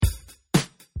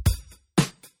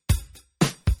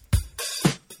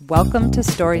Welcome to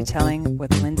Storytelling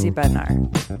with Lindsay Bednar.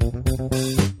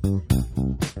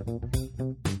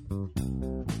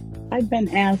 I've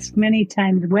been asked many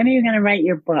times, when are you going to write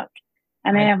your book?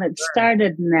 And I haven't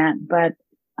started in that, but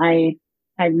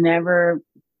I've never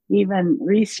even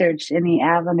researched any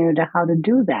avenue to how to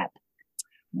do that.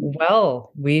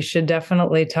 Well, we should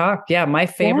definitely talk. Yeah, my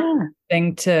favorite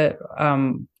thing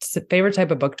favorite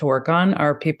type of book to work on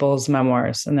are people's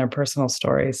memoirs and their personal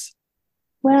stories.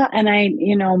 Well, and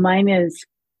mine is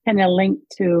kind of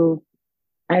linked to,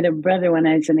 I had a brother when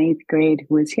I was in 8th grade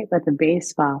who was hit with a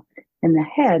baseball in the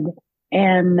head.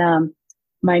 And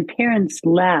my parents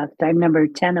left. I remember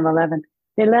 10 of 11.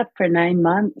 They left for 9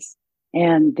 months.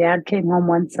 And Dad came home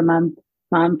once a month.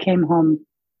 Mom came home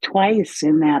twice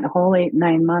in that whole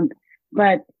 8-9 months.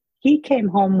 But he came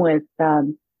home with,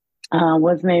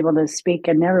 wasn't able to speak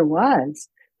and never was,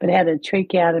 but had a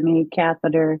tracheotomy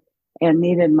catheter and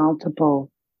needed multiple,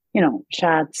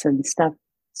 shots and stuff.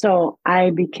 So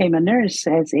I became a nurse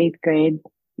as 8th grade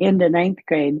into 9th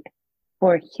grade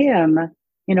for him,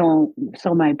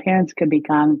 so my parents could be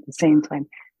gone at the same time.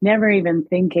 Never even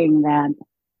thinking that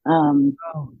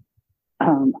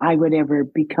I would ever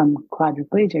become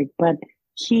quadriplegic. But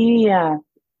he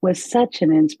was such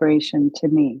an inspiration to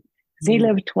me. He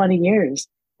lived 20 years,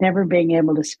 never being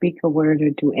able to speak a word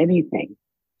or do anything,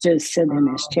 just sit in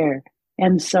his chair.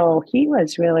 And so he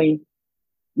was really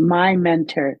my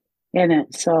mentor in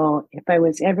it. So if I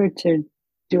was ever to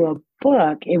do a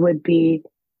book, it would be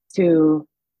to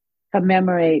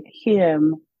commemorate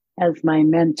him as my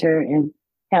mentor and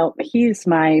help. He's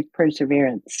my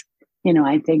perseverance.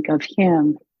 I think of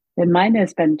him, and mine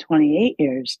has been 28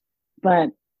 years, but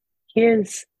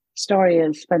his story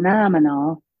is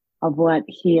phenomenal of what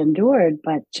he endured,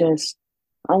 but just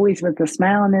always with a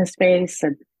smile on his face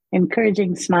and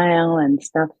encouraging smile and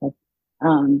stuff.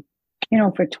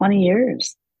 For 20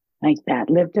 years like that,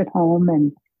 lived at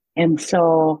home. And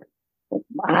so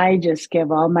I just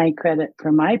give all my credit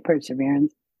for my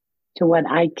perseverance to what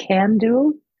I can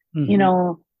do.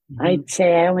 I'd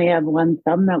say I only have one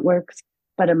thumb that works,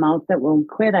 but a mouth that won't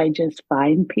quit. I just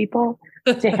find people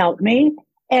to help me.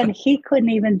 And he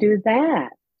couldn't even do that.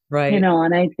 Right.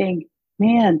 And I think,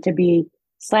 man, to be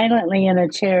silently in a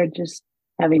chair, just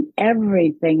having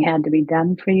everything had to be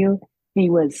done for you. He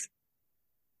was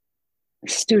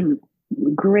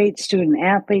great student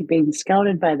athlete, being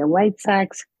scouted by the White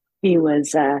Sox. He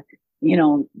was,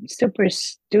 super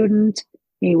student.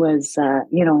 He was,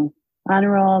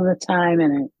 honor all the time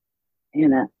and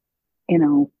a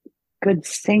good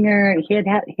singer. He had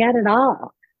it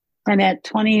all. And at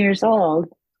 20 years old,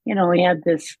 he had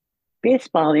this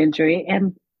baseball injury.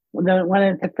 And one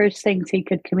of the first things he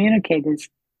could communicate is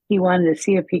he wanted to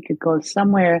see if he could go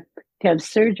somewhere to have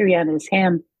surgery on his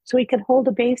hand so he could hold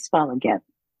a baseball again.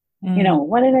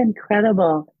 What an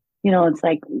incredible, it's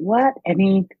like, what?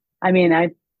 And I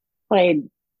played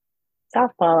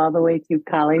softball all the way through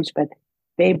college, but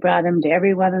they brought him to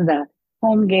every one of the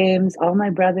home games. All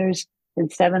my brothers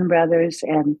and 7 brothers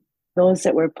and those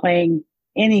that were playing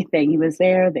anything, he was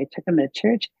there. They took him to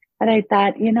church. And I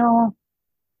thought,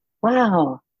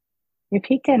 wow, if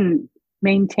he can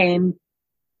maintain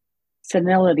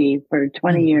senility for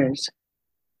 20 years,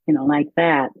 like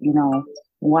that,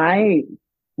 why,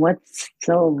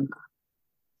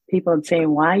 people would say,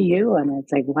 why you? And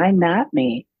it's like, why not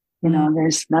me?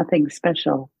 There's nothing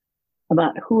special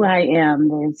about who I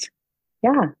am.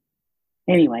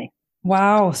 Anyway.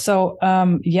 Wow. So,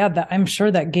 I'm sure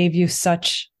that gave you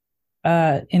such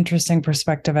interesting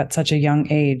perspective at such a young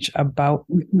age about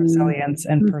resilience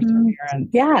and perseverance.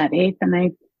 Yeah, at 8th and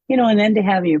 9th, and then to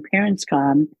have your parents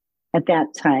gone at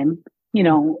that time,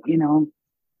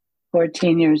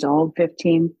 14 years old,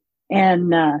 15.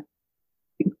 And a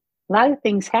lot of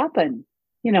things happened.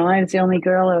 I was the only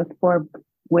girl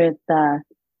with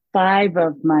 5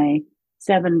 of my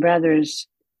 7 brothers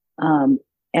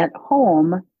at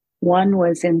home. One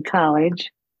was in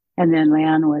college, and then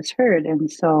Leon was hurt. And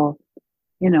so,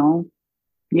 you're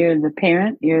the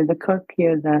parent, you're the cook,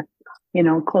 you're the,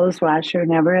 clothes washer,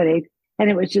 never at 8. And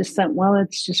it was just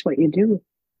it's just what you do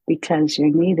because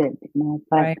you're needed,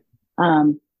 but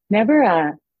right. Never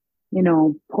a,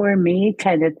 poor me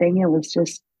kind of thing. It was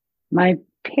just my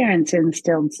parents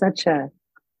instilled such a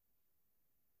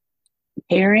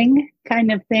caring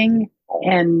kind of thing.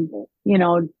 And,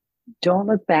 don't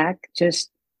look back,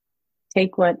 just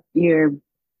take what you're,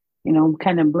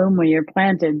 kind of bloom where you're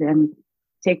planted and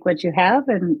take what you have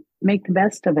and make the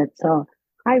best of it. So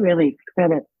I really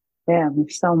credit them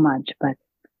so much. But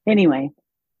anyway,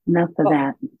 enough of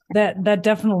that. That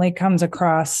definitely comes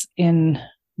across in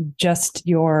just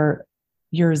your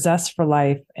your zest for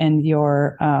life and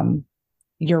your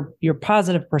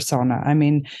positive persona. I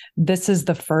mean, this is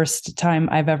the first time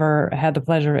I've ever had the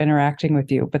pleasure of interacting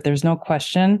with you, but there's no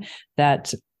question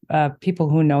that people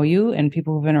who know you and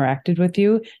people who've interacted with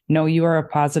you know you are a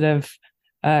positive,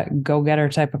 go-getter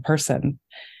type of person.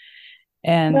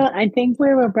 And well, I think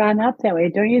we were brought up that way.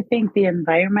 Don't you think the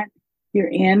environment you're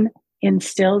in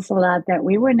instills a lot that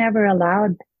we were never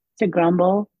allowed to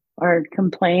grumble or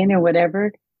complain or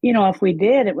whatever? You know, if we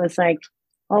did, it was like,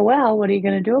 oh, well, what are you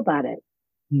going to do about it?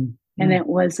 Mm-hmm. And it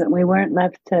wasn't, we weren't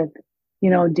left to,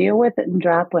 deal with it and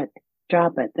drop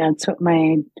it. That's what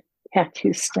my dad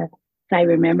used to, I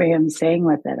remember him saying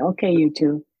with it, okay, you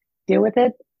two, deal with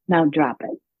it, now drop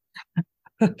it.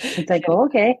 It's like, oh,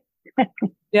 okay.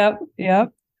 Yep. Yeah.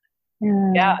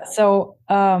 So,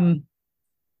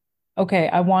 okay,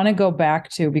 I want to go back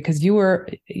to, because you were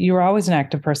always an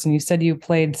active person. You said you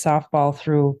played softball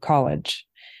through college.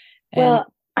 Well,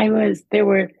 I was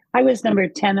number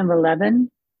 10 of 11,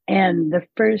 and the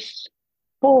first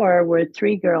 4 were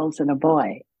 3 girls and a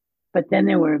boy. But then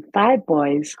there were 5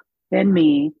 boys, then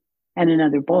me, and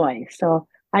another boy. So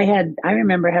I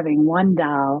remember having 1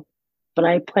 doll, but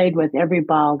I played with every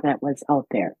ball that was out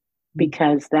there,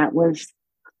 because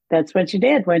that's what you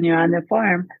did when you're on the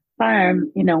farm,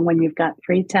 when you've got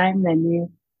free time, then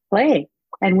you play.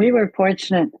 And we were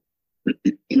fortunate.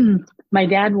 My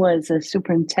dad was a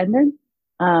superintendent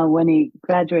when he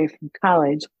graduated from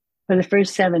college for the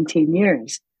first 17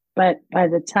 years. But by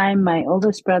the time my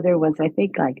oldest brother was, I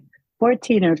think, like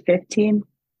 14 or 15,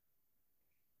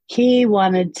 he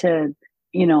wanted to,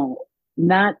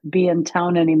 not be in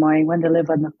town anymore. He wanted to live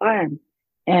on the farm.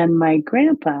 And my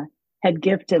grandpa had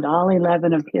gifted all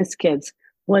 11 of his kids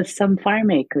with some farm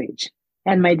acreage.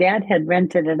 And my dad had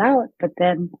rented it out, but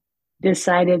then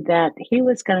decided that he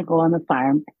was going to go on the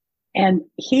farm. And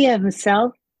he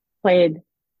himself played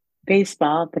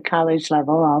baseball at the college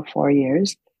level all 4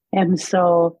 years. And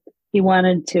so he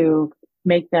wanted to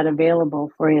make that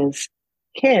available for his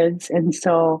kids. And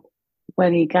so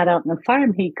when he got out on the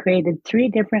farm, he created 3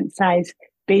 different size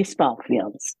baseball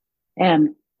fields, and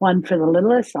one for the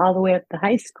littlest all the way up to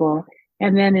high school.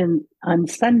 And then on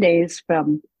Sundays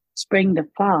from spring to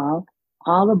fall,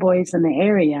 all the boys in the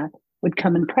area would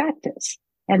come and practice.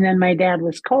 And then my dad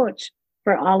was coach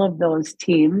for all of those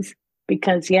teams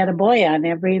because he had a boy on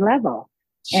every level.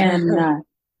 Sure. And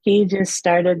he just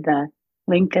started the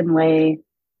Lincoln Way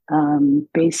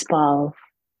baseball.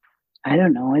 I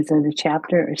don't know, is it a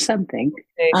chapter or something?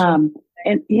 And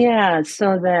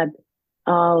so that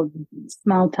all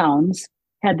small towns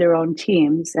had their own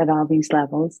teams at all these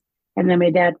levels. And then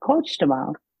my dad coached them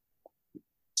all.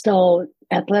 So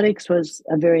athletics was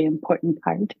a very important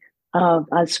part of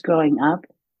us growing up.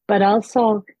 But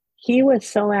also, he was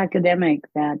so academic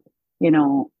that,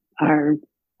 our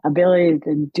ability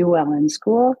to do well in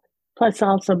school, plus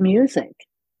also music.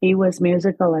 He was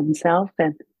musical himself,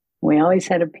 and we always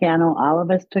had a piano. All of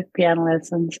us took piano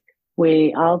lessons.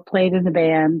 We all played in the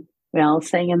band. We all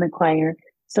sang in the choir.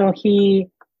 So he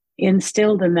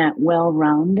instilled in that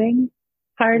well-rounding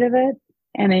part of it.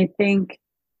 And I think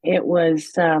it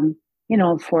was,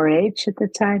 4-H at the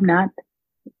time, not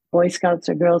Boy Scouts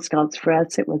or Girl Scouts for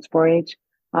us. It was 4-H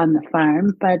on the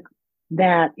farm, but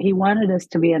that he wanted us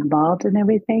to be involved in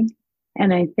everything.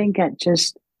 And I think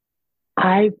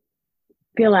I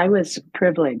feel I was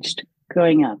privileged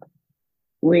growing up.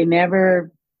 We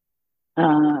never,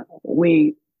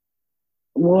 we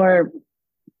wore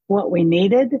what we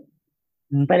needed,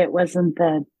 but it wasn't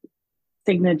the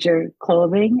signature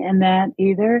clothing and that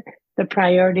either. The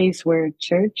priorities were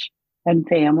church and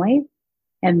family,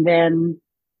 and then,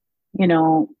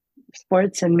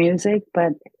 sports and music.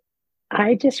 But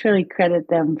I just really credit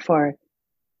them for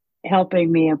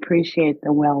helping me appreciate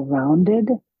the well-rounded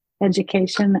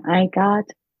education I got.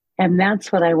 And that's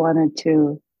what I wanted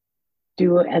to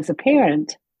do as a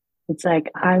parent. It's like,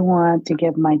 I want to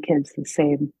give my kids the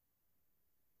same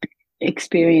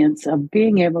experience of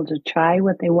being able to try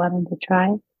what they wanted to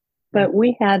try. But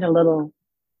we had a little,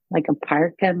 like a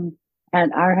park at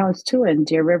our house too, in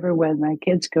Deer River, when my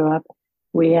kids grew up.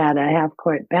 We had a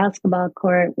half-court basketball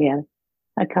court. We had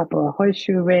a couple of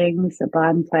horseshoe rings, a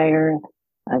bonfire,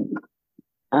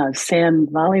 a sand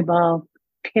volleyball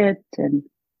pit, and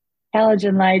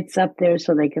halogen lights up there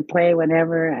so they could play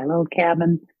whenever, a little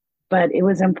cabin. But it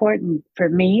was important for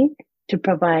me to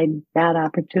provide that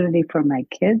opportunity for my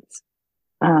kids,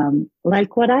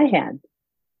 like what I had.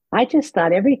 I just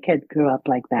thought every kid grew up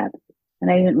like that. And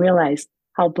I didn't realize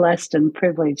how blessed and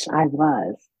privileged I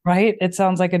was. Right. It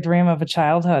sounds like a dream of a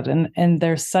childhood. And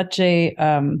there's such a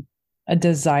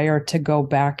desire to go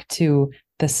back to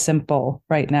the simple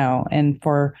right now, and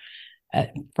for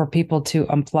people to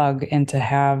unplug and to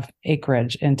have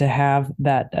acreage and to have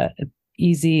that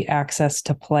easy access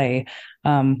to play,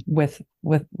 with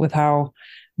how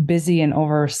busy and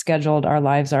overscheduled our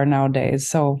lives are nowadays.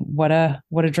 So what a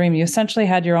dream. You essentially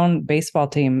had your own baseball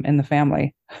team in the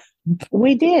family.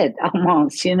 We did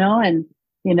almost, and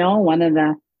one of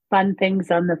the fun things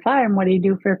on the farm, what do you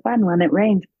do for fun when it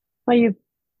rains? Well, you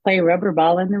play rubber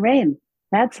ball in the rain.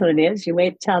 That's what it is. You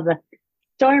wait till the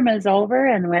storm is over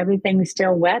and everything's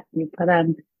still wet. You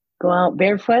go out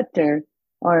barefoot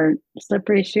or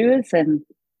slippery shoes and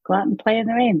go out and play in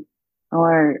the rain.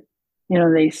 Or,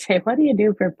 they say, what do you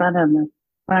do for fun on the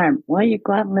farm? Well, you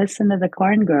go out and listen to the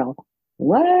corn grow.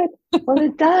 What? Well,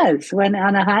 it does. When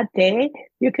on a hot day,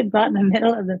 you could go out in the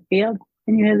middle of the field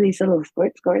and you have these little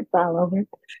squirts all over.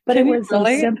 But Can it was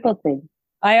really? a simple thing.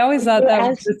 I always thought that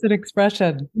was just an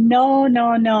expression. No.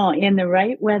 In the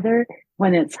right weather,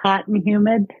 when it's hot and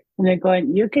humid, and they're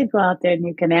going, you could go out there and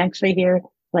you can actually hear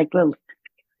like little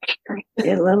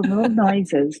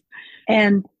noises.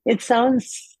 And it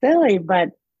sounds silly, but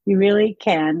you really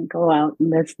can go out and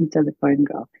listen to the corn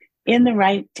grow in the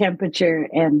right temperature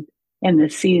and in the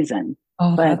season.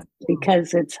 Oh, but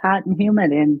because it's hot and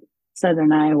humid in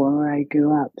southern Iowa where I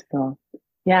grew up. So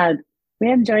yeah,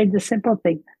 we enjoyed the simple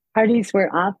thing. Parties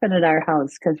were often at our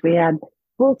house because we had a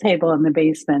pool table in the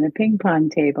basement, a ping pong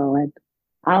table, and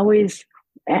always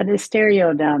had a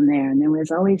stereo down there, and there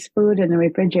was always food in the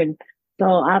refrigerator. So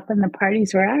often the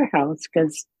parties were at our house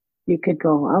because you could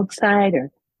go outside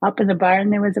or up in the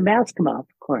barn. There was a basketball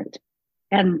court.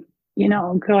 And,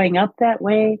 growing up that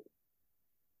way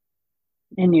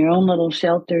in your own little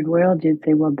sheltered world, you'd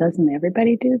say, well, doesn't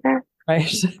everybody do that?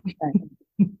 Right.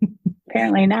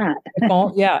 Apparently not.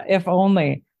 If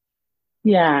only.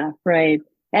 Yeah, right.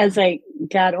 As I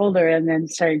got older and then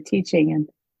started teaching and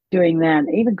doing that,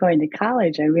 even going to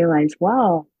college, I realized,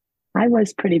 wow, I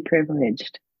was pretty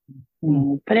privileged.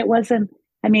 But it wasn't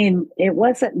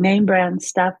name brand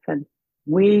stuff. And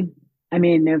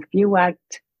if you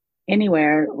walked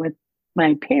anywhere with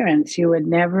my parents, you would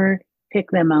never pick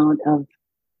them out of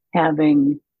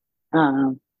having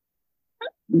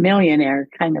millionaire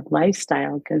kind of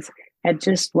lifestyle because it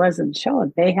just wasn't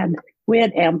shown. We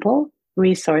had ample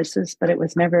resources, but it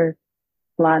was never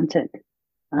flaunted.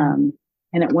 And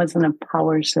it wasn't a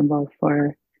power symbol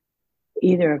for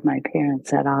either of my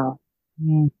parents at all.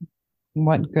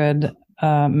 What good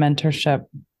mentorship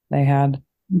they had.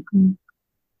 Mm-hmm.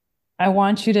 I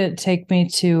want you to take me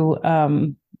to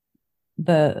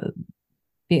the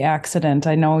accident.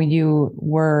 I know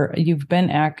you've been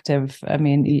active. I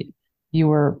mean, you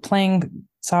were playing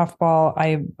softball.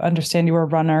 I understand you were a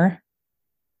runner.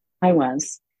 I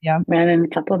was. Yeah. Ran in a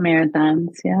couple of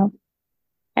marathons. Yeah.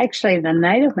 Actually, the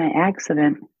night of my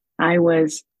accident, I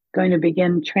was going to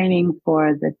begin training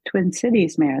for the Twin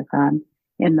Cities Marathon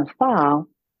in the fall.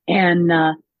 And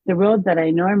the road that I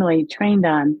normally trained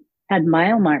on had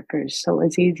mile markers. So it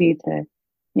was easy to,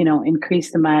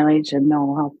 increase the mileage and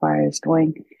know how far I was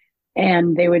going.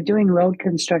 And they were doing road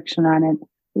construction on it. I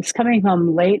was coming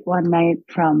home late one night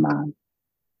from,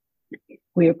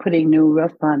 we were putting new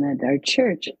roof on at our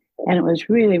church, and it was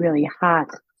really, really hot.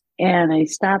 And I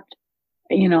stopped,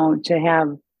 to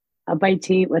have a bite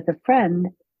to eat with a friend.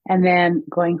 And then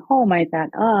going home, I thought,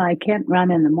 I can't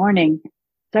run in the morning.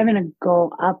 So I'm going to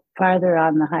go up farther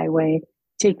on the highway,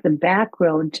 take the back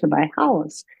road to my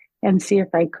house and see if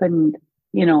I couldn't,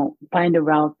 find a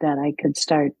route that I could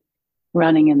start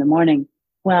running in the morning.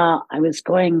 Well, I was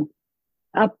going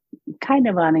up kind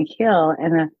of on a hill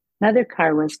and another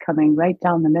car was coming right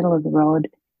down the middle of the road.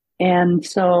 And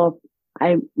so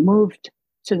I moved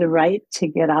to the right to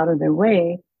get out of their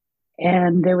way.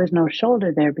 And there was no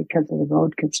shoulder there because of the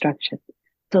road construction.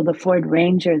 So the Ford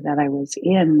Ranger that I was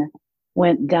in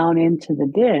went down into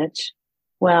the ditch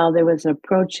while there was an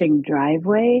approaching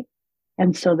driveway.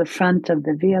 And so the front of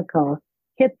the vehicle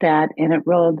hit that and it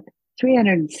rolled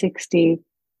 360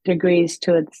 degrees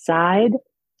to its side.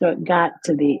 So it got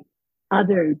to the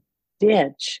other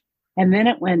ditch and then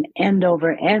it went end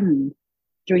over end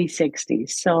 360.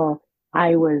 So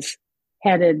I was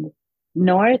headed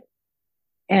north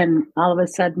and all of a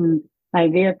sudden my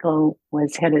vehicle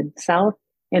was headed south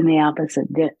in the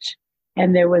opposite ditch.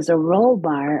 And there was a roll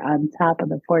bar on top of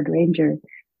the Ford Ranger.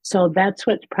 So that's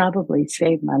what probably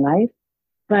saved my life.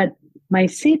 But my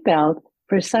seatbelt,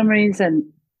 for some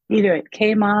reason, either it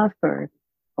came off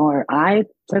or I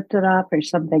flipped it off or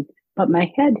something. But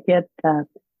my head hit the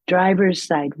driver's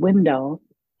side window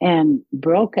and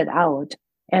broke it out.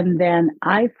 And then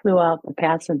I flew out the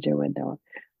passenger window.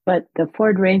 But the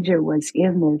Ford Ranger was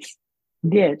in this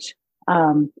ditch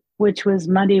which was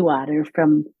muddy water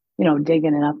from,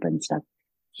 digging it up and stuff.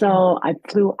 So I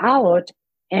flew out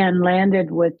and landed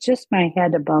with just my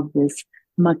head above this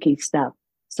mucky stuff.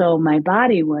 So my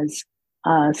body was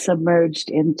submerged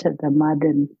into the mud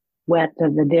and wet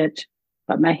of the ditch,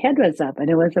 but my head was up, and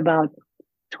it was about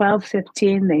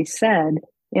 12:15, they said,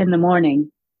 in the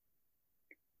morning,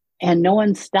 and no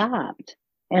one stopped.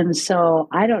 And so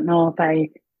I don't know if I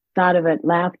thought of it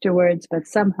afterwards, but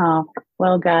somehow,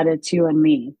 well, God, it's you and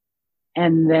me.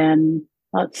 And then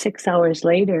about 6 hours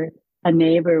later, a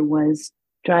neighbor was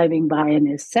driving by in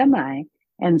his semi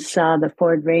and saw the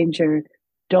Ford Ranger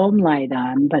dome light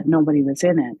on, but nobody was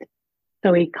in it.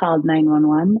 So he called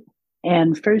 911,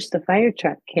 and first the fire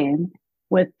truck came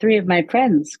with 3 of my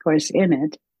friends, of course, in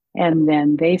it. And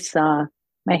then they saw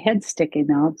my head sticking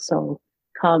out, so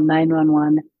called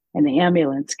 911, and the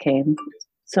ambulance came.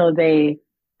 So they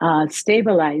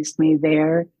stabilized me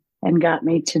there and got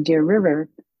me to Deer River,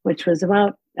 which was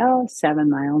about 7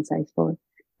 miles, I suppose,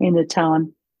 into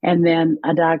town. And then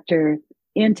a doctor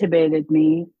intubated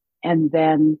me and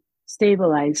then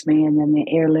stabilized me, and then they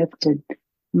airlifted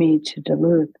me to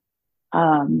Duluth,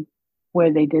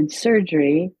 where they did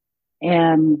surgery.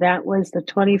 And that was the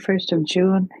 21st of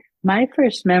June. My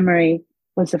first memory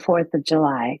was the 4th of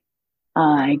July.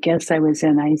 I guess I was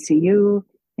in ICU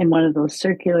in one of those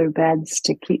circular beds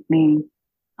to keep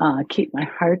my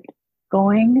heart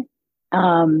going.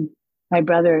 My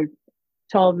brother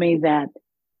told me that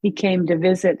he came to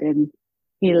visit, and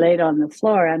he laid on the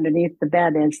floor underneath the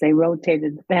bed as they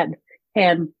rotated the bed.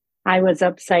 And I was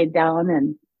upside down,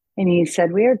 and he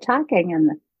said, we were talking,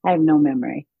 and I have no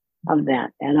memory of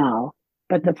that at all.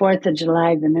 But the 4th of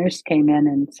July, the nurse came in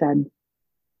and said,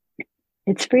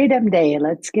 it's Freedom Day.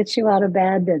 Let's get you out of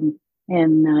bed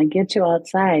and get you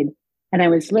outside. And I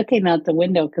was looking out the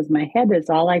window because my head is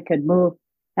all I could move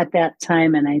at that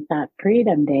time. And I thought,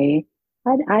 Freedom Day?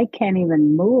 I can't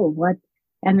even move. What?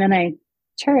 And then I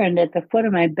turned at the foot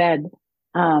of my bed,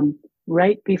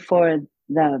 right before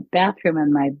the bathroom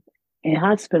in my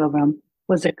hospital room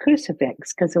was a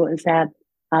crucifix, because it was at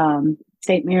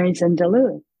St. Mary's in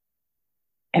Duluth.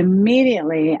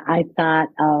 Immediately, I thought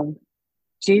of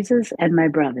Jesus and my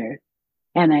brother.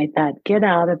 And I thought, get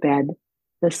out of bed.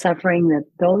 The suffering that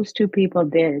those 2 people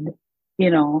did,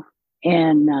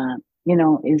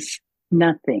 is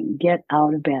nothing. Get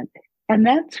out of bed. And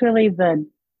that's really the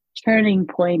turning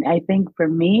point, I think, for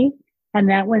me. And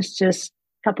that was just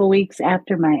a couple weeks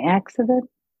after my accident.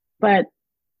 But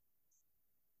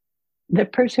the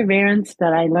perseverance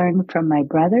that I learned from my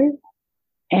brother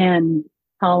and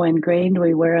how ingrained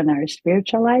we were in our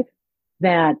spiritual life,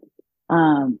 that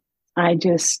I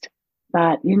just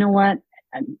thought, you know what?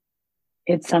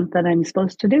 It's something I'm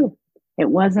supposed to do. It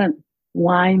wasn't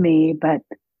why me, but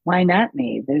why not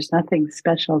me? There's nothing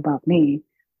special about me.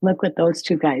 Look what those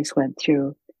 2 guys went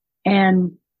through.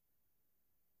 And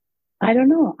I don't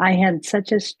know. I had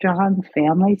such a strong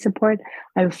family support.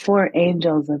 I have 4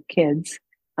 angels of kids.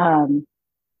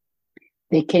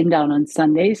 They came down on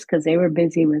Sundays because they were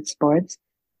busy with sports,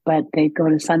 but they'd go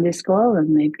to Sunday school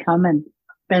and they'd come and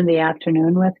spend the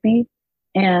afternoon with me.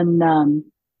 And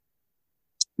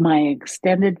my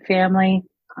extended family,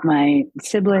 my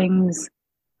siblings,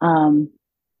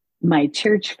 my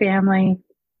church family,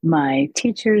 my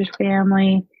teacher's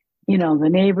family, the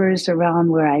neighbors around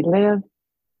where I live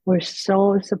were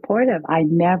so supportive. I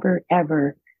never,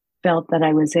 ever felt that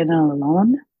I was in it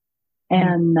alone.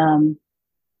 And I'm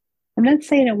not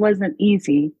saying it wasn't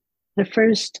easy. The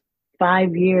first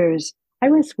 5 years, I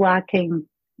was walking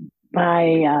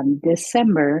by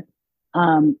December.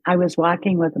 I was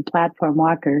walking with a platform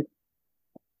walker,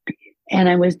 and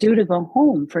I was due to go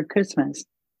home for Christmas.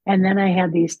 And then I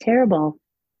had these terrible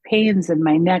pains in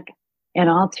my neck and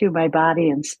all through my body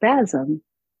and spasm.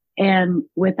 And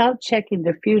without checking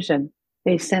the fusion,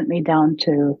 they sent me down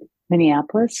to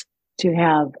Minneapolis to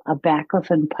have a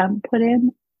baclofen pump put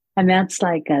in. And that's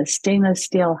like a stainless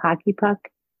steel hockey puck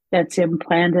that's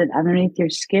implanted underneath your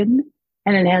skin.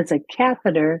 And it has a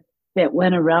catheter that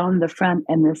went around the front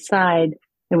and the side.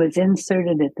 It was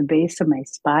inserted at the base of my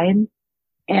spine.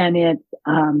 And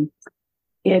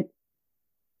it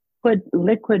put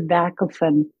liquid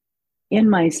baclofen in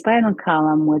my spinal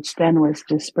column, which then was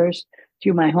dispersed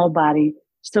through my whole body.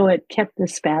 So it kept the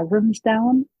spasms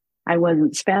down. I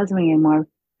wasn't spasming anymore,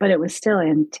 but it was still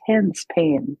intense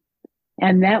pain.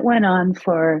 And that went on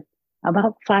for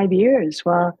about 5 years.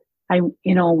 Well,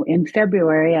 in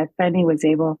February, I finally was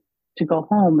able to go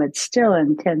home, but still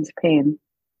intense pain.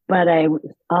 But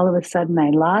all of a sudden, I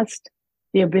lost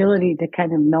the ability to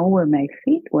kind of know where my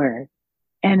feet were.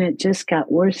 And it just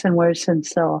got worse and worse. And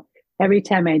so every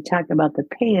time I talk about the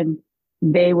pain,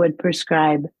 they would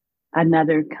prescribe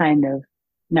another kind of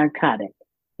narcotic,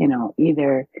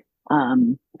 either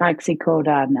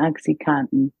oxycodone,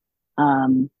 Oxycontin,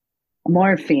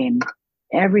 morphine,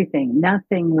 everything.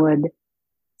 Nothing would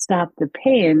stop the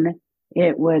pain.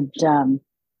 It would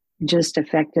just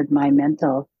affected my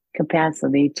mental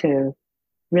capacity to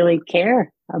really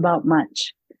care about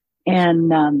much.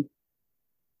 And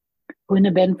wouldn't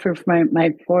have been for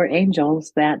my four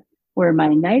angels that were my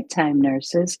nighttime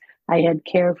nurses. I had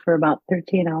care for about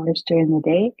 13 hours during the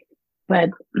day,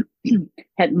 but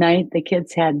at night the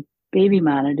kids had baby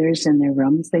monitors in their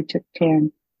rooms. They took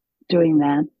turn doing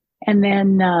that. And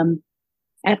then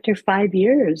after 5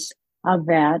 years of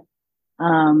that,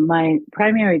 my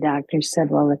primary doctor said,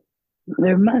 well,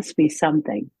 there must be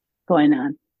something going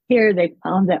on. Here they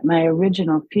found that my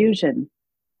original fusion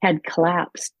had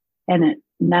collapsed, and it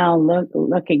now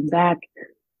looking back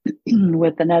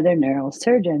with another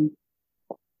neurosurgeon,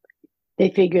 they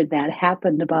figured that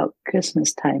happened about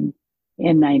Christmas time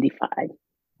in 95.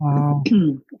 Wow.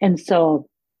 And so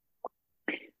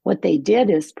what they did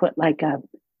is put like a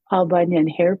Paul Bunyan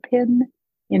hairpin,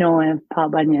 if Paul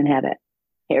Bunyan had a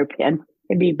hairpin,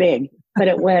 it'd be big, but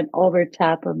it went over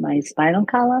top of my spinal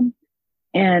column,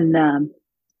 and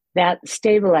that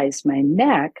stabilized my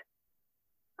neck.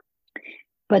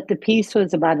 But the piece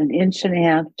was about 1.5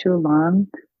 inches too long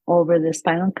over the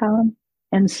spinal column.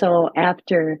 And so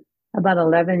after about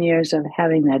 11 years of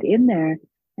having that in there,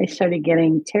 I started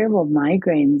getting terrible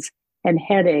migraines and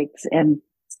headaches and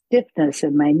stiffness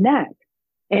in my neck.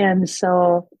 And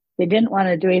so they didn't want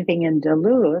to do anything in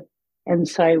Duluth. And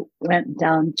so I went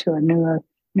down to a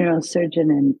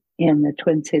neurosurgeon in the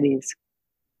Twin Cities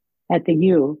at the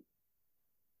U,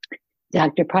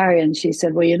 Dr. Pari, and she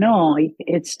said, well,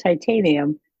 it's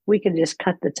titanium. We can just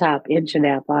cut the top 1.5 inches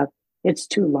off. It's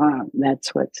too long.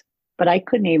 But I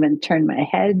couldn't even turn my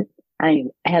head. I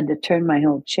had to turn my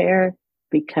whole chair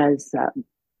because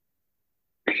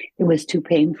it was too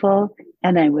painful.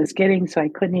 And so I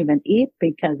couldn't even eat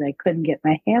because I couldn't get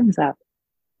my hands up.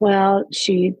 Well,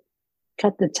 she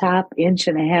cut the top 1.5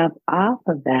 inches off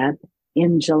of that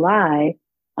in July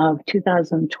of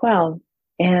 2012.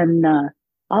 And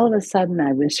all of a sudden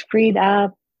I was freed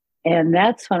up. And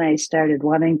that's when I started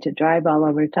wanting to drive all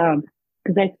over town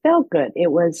because I felt good.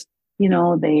 It was,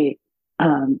 the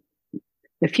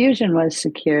fusion was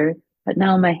secure, but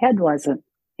now my head wasn't,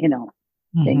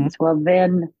 things. Well,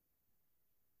 then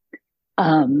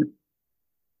I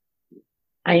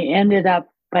ended up,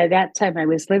 by that time I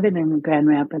was living in Grand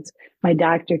Rapids. My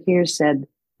doctor here said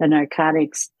the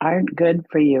narcotics aren't good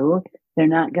for you. They're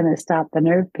not going to stop the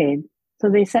nerve pain. So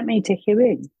they sent me to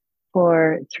Hibbing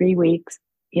for 3 weeks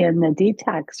in the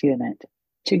detox unit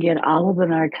to get all of the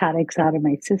narcotics out of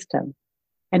my system.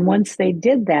 And once they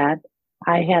did that,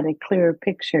 I had a clearer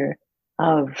picture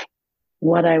of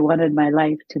what I wanted my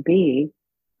life to be.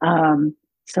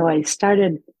 So I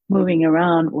started moving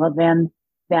around. Well, then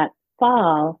that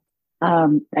fall,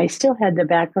 I still had to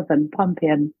back up and pump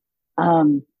in.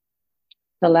 The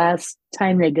last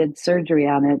time they did surgery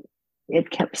on it, it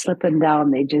kept slipping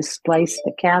down. They just spliced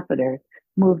the catheter,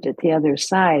 moved it the other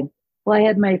side. Well, I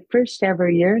had my first ever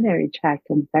urinary tract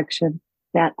infection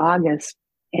that August,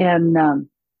 and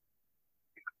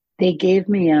they gave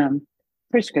me a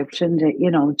prescription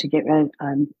to get rid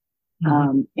of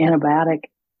antibiotic.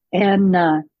 And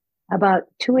about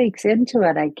 2 weeks into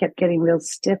it, I kept getting real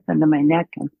stiff under my neck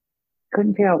and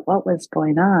couldn't figure out what was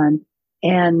going on.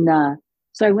 And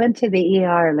so I went to the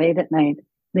ER late at night.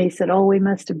 They said, we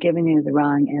must have given you the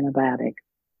wrong antibiotic.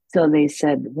 So they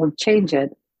said, we'll change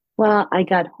it. Well, I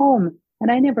got home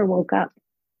and I never woke up.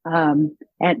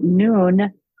 At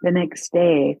noon the next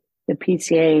day, the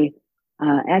PCA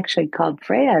actually called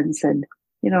Freya and said,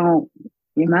 your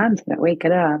mom's not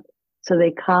waking up. So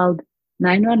they called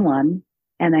 911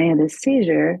 and I had a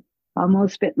seizure,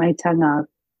 almost bit my tongue off.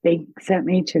 They sent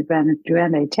me to Grand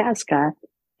Itasca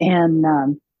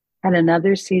and had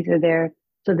another seizure there.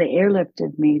 So they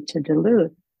airlifted me to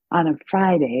Duluth on a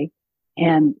Friday.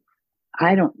 And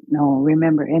I don't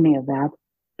remember any of that.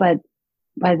 But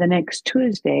by the next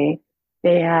Tuesday,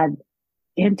 they had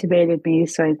intubated me.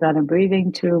 So I got a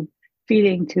breathing tube,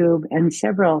 feeding tube, and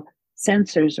several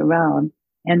sensors around.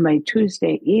 And by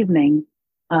Tuesday evening,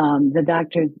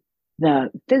 the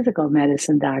physical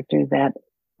medicine doctor that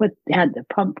had the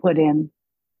pump put in,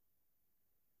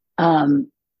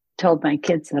 told my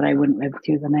kids that I wouldn't live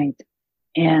through the night.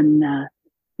 And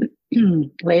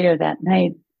later that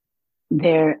night, a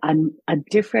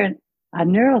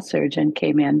neurosurgeon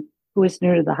came in who was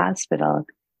new to the hospital.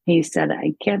 He said,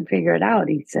 I can't figure it out.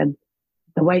 He said,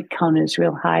 the white count is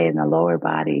real high in the lower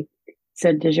body.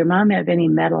 said, does your mom have any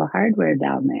metal hardware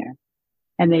down there?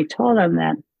 And they told him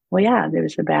that, well, yeah,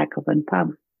 there's the back of one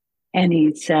pump. And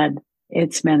he said,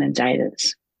 it's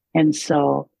meningitis. And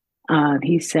so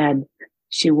he said,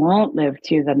 she won't live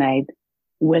through the night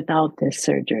without this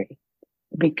surgery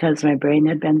because my brain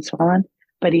had been swollen.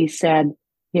 But he said,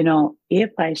 if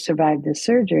I survived the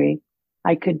surgery,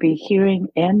 I could be hearing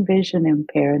and vision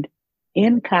impaired,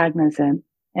 incognizant,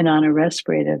 and on a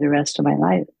respirator the rest of my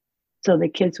life. So the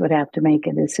kids would have to make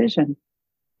a decision.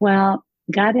 Well,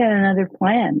 God had another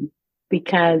plan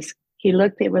because he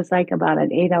looked, it was like about an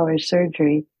 8-hour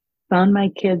surgery, found my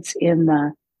kids in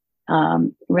the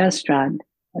restaurant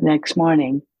the next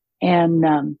morning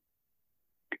and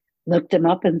looked them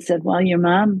up and said, well, your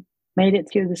mom made it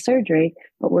through the surgery,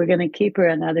 but we're going to keep her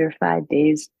another 5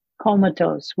 days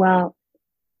comatose. Well,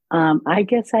 I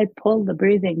guess I pulled the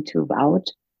breathing tube out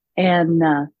and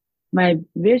my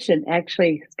vision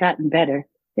actually has gotten better.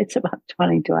 It's about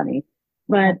 20/20.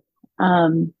 But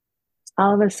all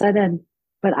of a sudden,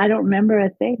 but I don't remember a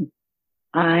thing.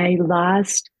 I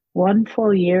lost 1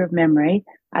 full year of memory.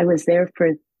 I was there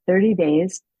for 30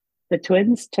 days. The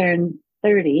twins turned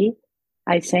 30.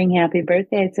 I sang happy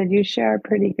birthday. I said, you sure are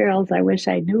pretty girls. I wish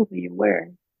I knew who you were.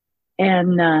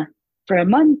 And for a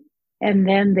month, and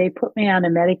then they put me on a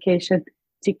medication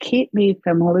to keep me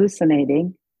from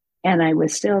hallucinating. And I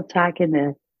was still talking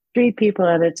to 3 people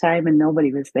at a time and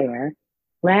nobody was there,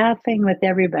 laughing with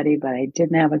everybody, but I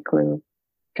didn't have a clue.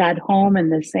 Got home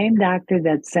and the same doctor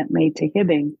that sent me to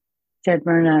Hibbing said,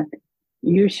 Myrna,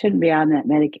 you shouldn't be on that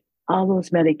all those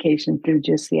medications do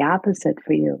just the opposite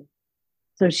for you.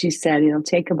 So she said, it'll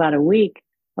take about a week,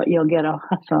 but you'll get off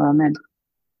of them. And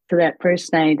so that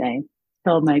first night I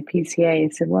told my PCA, I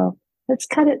said, well, let's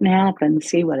cut it in half and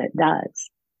see what it does.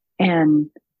 And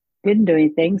didn't do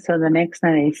anything. So the next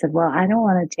night I said, well, I don't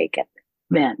want to take it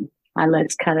then.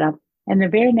 Let's cut it up. And the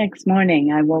very next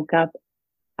morning I woke up.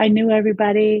 I knew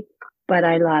everybody, but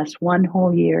I lost 1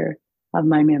 whole year of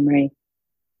my memory.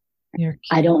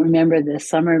 I don't remember the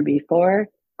summer before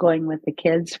going with the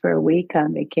kids for a week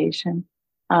on vacation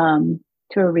to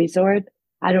a resort.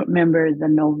 I don't remember the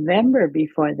November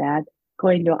before that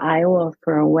going to Iowa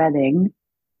for a wedding.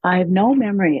 I have no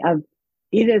memory of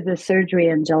either the surgery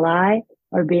in July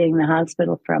or being in the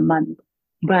hospital for a month.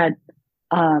 But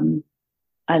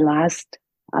I lost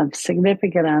a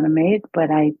significant amount of weight, but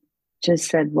I just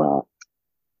said, well,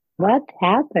 what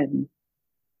happened?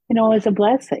 It was a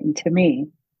blessing to me.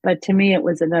 But to me, it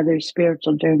was another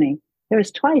spiritual journey. There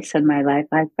was twice in my life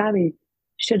I probably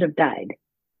should have died.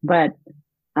 But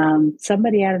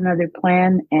somebody had another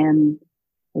plan and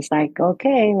was like,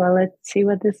 okay, well, let's see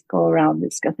what this go around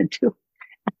is going to do.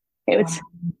 It was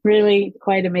really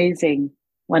quite amazing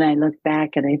when I look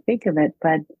back and I think of it.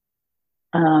 But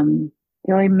the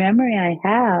only memory I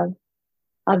have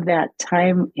of that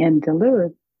time in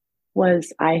Duluth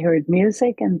was I heard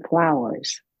music and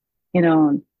flowers.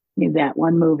 That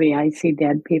one movie, I See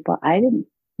Dead People. I didn't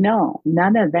know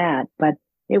none of that, but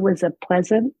it was a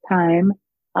pleasant time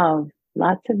of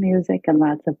lots of music and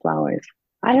lots of flowers.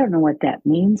 I don't know what that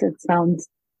means. It sounds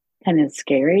kind of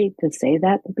scary to say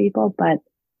that to people, but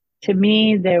to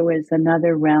me, there was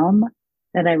another realm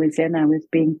that I was in. I was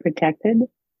being protected.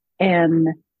 And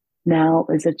now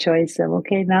it was a choice of,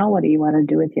 okay, now what do you want to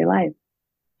do with your life?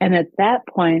 And at that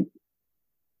point,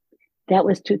 that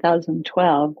was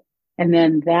 2012. And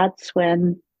then that's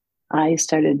when I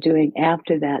started doing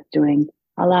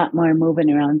a lot more moving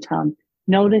around town,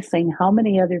 noticing how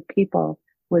many other people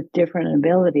with different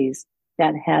abilities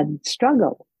that had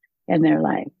struggled in their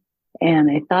life. And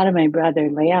I thought of my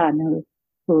brother, Leon,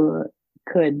 who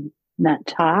could not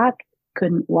talk,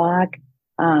 couldn't walk.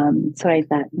 So I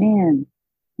thought, man,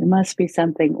 there must be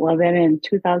something. Well, then in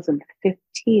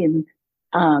 2015,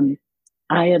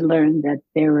 I had learned that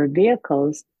there were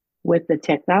vehicles with the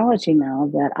technology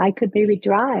now that I could maybe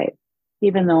drive,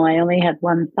 even though I only had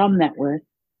one thumb that worked.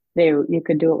 You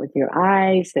could do it with your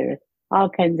eyes. There are all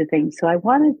kinds of things. So I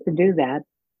wanted to do that,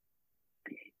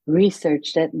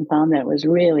 researched it and found that it was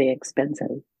really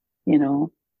expensive,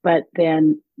 But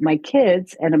then my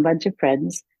kids and a bunch of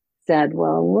friends said,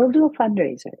 well, we'll do a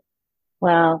fundraiser.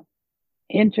 Well,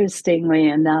 interestingly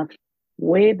enough,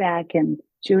 way back in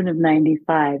June of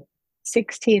 95,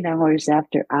 16 hours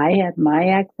after I had my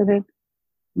accident,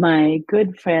 my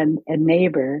good friend and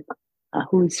neighbor,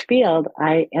 whose field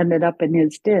I ended up in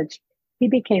his ditch, he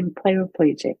became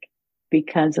paraplegic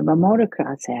because of a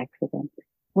motocross accident.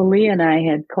 Well, Lee and I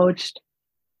had coached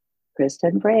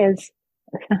Kristen Freya's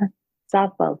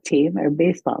softball team or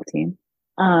baseball team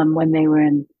when they were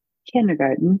in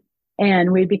kindergarten,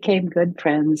 and we became good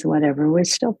friends, whatever. We're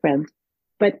still friends.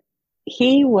 But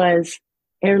he was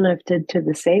airlifted to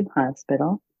the same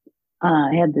hospital,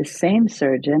 had the same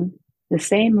surgeon, the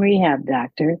same rehab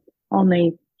doctor,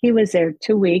 only he was there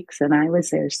 2 weeks and I was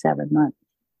there 7 months.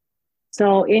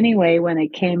 So anyway, when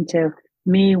it came to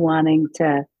me wanting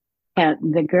to have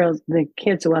the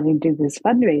kids wanting to do this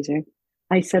fundraiser,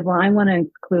 I said, well, I want to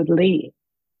include Lee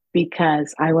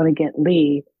because I want to get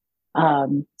Lee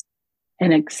an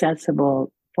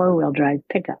accessible 4-wheel drive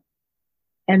pickup.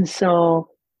 And so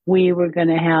we were going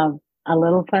to have a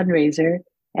little fundraiser,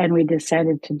 and we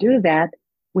decided to do that.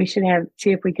 We should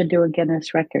see if we could do a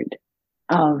Guinness record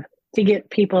to get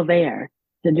people there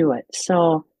to do it.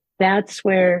 So that's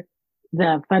where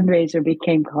the fundraiser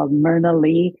became called Myrna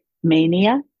Lee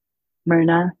Mania.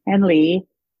 Myrna and Lee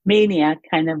Mania,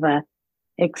 kind of a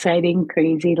exciting,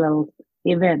 crazy little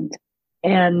event.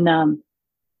 And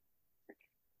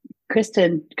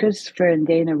Christopher and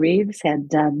Dana Reeves had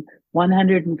done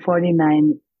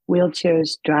 149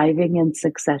 wheelchairs driving in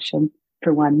succession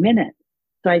for 1 minute.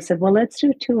 So I said, well, let's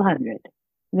do 200.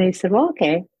 And they said, well,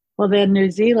 okay. Well, then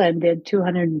New Zealand did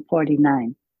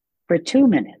 249 for 2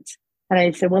 minutes. And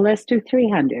I said, well, let's do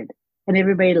 300. And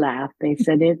everybody laughed. They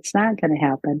said, it's not going to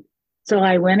happen. So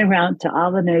I went around to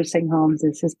all the nursing homes,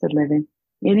 assisted living,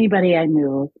 anybody I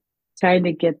knew, trying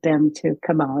to get them to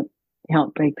come out and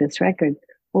help break this record.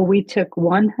 Well, we took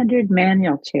 100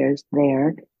 manual chairs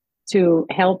there to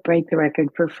help break the record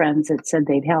for friends that said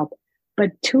they'd help.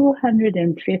 But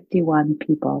 251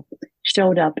 people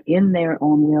showed up in their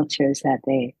own wheelchairs that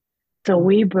day. So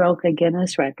we broke a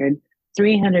Guinness record,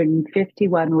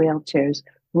 351 wheelchairs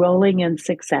rolling in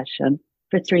succession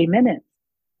for 3 minutes.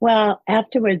 Well,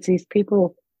 afterwards, these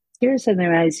people, tears in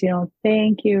their eyes,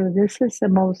 thank you. This is the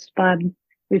most fun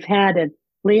we've had. And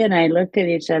Lee and I looked at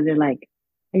each other like,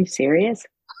 are you serious?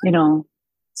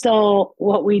 So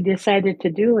what we decided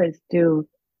to do is do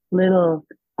little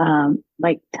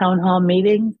like town hall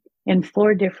meetings in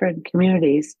 4 different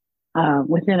communities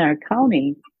within our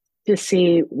county to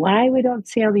see why we don't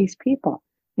see all these people.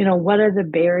 What are the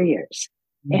barriers?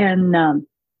 Mm-hmm. And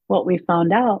what we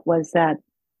found out was that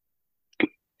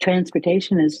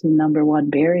transportation is the number one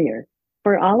barrier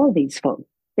for all of these folks.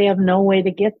 They have no way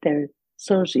to get there.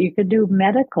 So you could do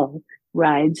medical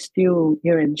rides through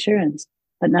your insurance,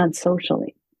 but not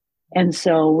socially. And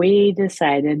so we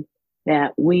decided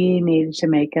that we needed to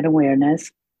make an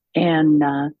awareness. And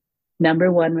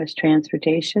number 1 was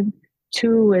transportation.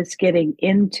 2 was getting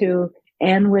into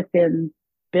and within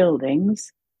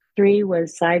buildings. 3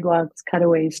 was sidewalks,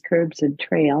 cutaways, curbs, and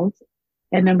trails.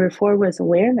 And number 4 was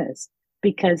awareness.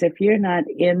 Because if you're not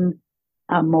in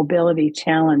a mobility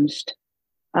challenged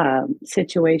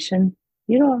situation,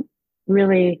 you don't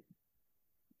really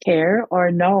care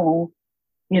or know,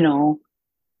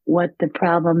 what the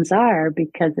problems are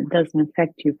because it doesn't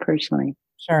affect you personally.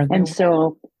 Sure. And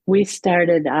so we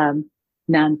started a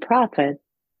nonprofit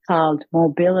called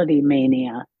Mobility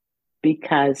Mania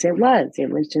because it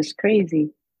was just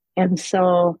crazy. And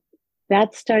so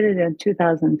that started in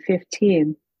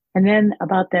 2015. And then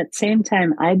about that same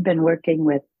time, I'd been working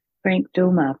with Frank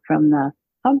Duma from the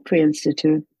Humphrey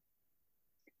Institute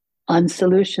on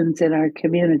solutions in our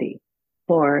community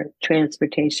for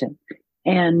transportation.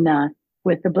 And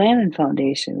with the Blanton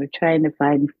Foundation, we're trying to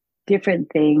find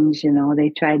different things. They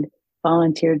tried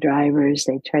volunteer drivers,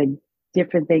 they tried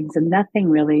different things, and nothing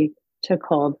really took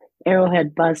hold.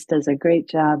 Arrowhead Bus does a great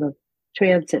job of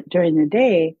transit during the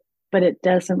day, but it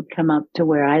doesn't come up to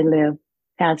where I live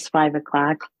past 5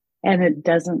 o'clock. And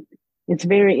it's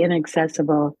very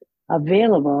inaccessible,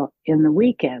 available in the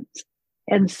weekends.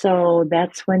 And so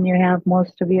that's when you have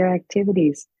most of your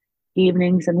activities,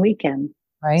 evenings and weekends.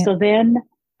 Right. So then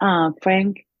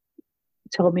Frank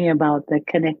told me about the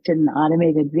connected and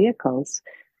automated vehicles,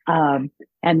 and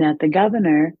that the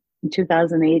governor in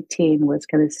 2018 was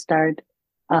going to start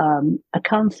a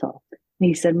council. And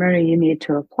he said, Myrna, you need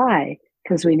to apply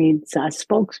because we need a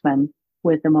spokesman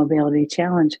with a mobility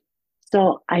challenge.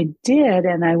 So I did,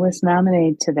 and I was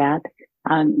nominated to that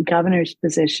governor's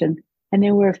position. And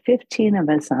there were 15 of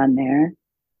us on there.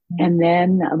 And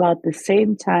then about the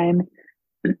same time,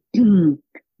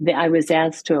 I was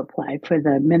asked to apply for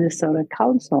the Minnesota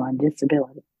Council on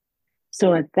Disability.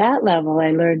 So at that level,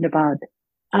 I learned about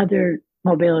other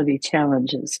mobility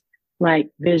challenges like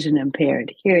vision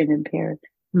impaired, hearing impaired,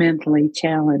 mentally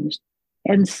challenged.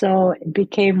 And so it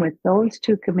became with those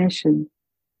 2 commissions,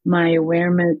 my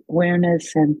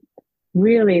awareness and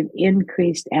really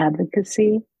increased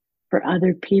advocacy for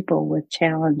other people with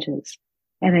challenges.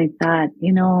 And I thought,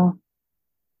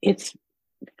 it's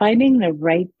finding the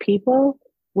right people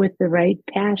with the right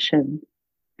passion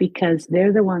because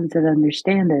they're the ones that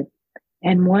understand it.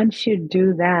 And once you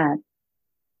do that,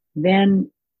 then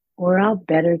we're all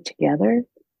better together.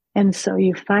 And so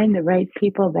you find the right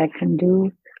people that can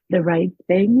do the right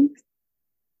things.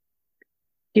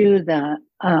 Do the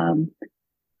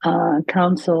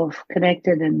Council of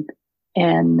Connected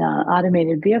and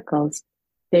Automated Vehicles,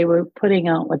 they were putting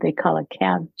out what they call a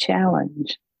cab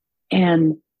challenge,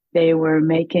 and they were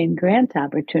making grant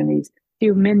opportunities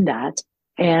through MnDOT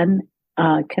and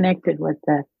connected with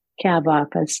the cab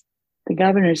office, the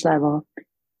governor's level,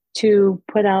 to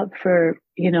put out for,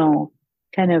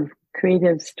 kind of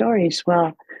creative stories,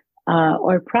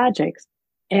 or projects.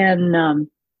 And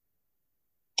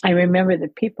I remember the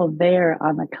people there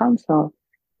on the council,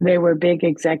 they were big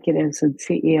executives and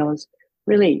CEOs,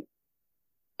 really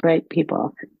bright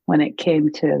people when it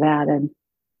came to that.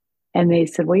 And they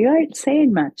said, well, you aren't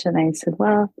saying much. And I said,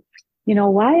 well,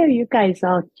 why are you guys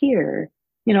all here?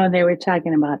 And they were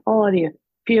talking about, the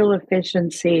fuel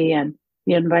efficiency and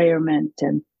the environment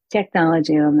and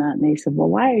technology and that. And they said, well,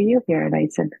 why are you here? And I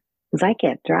said, because I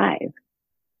can't drive,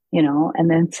 and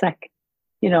then it's like,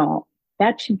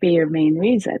 that should be your main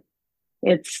reason.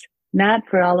 It's not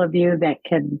for all of you that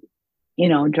can,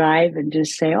 drive and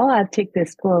just say, oh, I'll take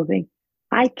this cool thing.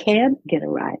 I can't get a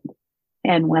ride.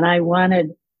 And when I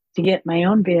wanted to get my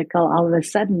own vehicle, all of a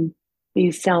sudden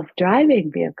these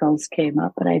self-driving vehicles came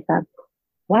up. And I thought,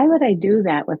 why would I do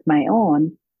that with my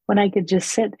own when I could just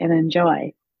sit and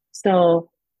enjoy? So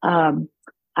I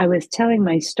was telling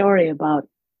my story about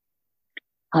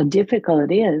how difficult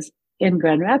it is in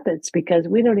Grand Rapids because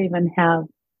we don't even have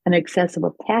an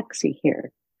accessible taxi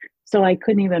here. So I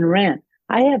couldn't even rent.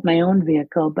 I have my own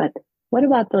vehicle, but what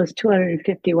about those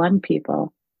 251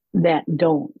 people that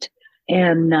don't?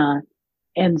 And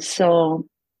so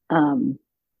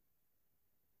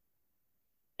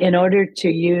in order to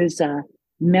use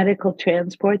medical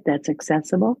transport that's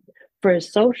accessible, for a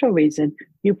social reason,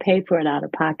 you pay for it out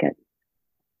of pocket.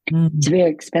 Mm-hmm. It's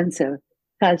very expensive. It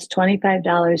costs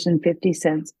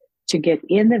 $25.50 to get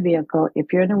in the vehicle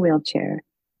if you're in a wheelchair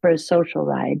for a social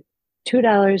ride,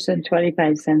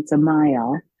 $2.25 a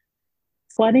mile,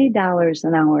 $20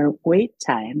 an hour wait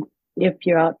time if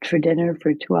you're out for dinner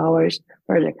for 2 hours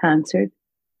or at a concert,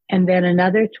 and then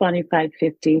another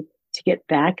 $25.50 to get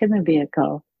back in the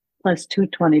vehicle, plus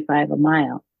 $2.25 a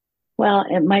mile. Well,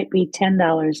 it might be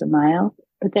 $10 a mile,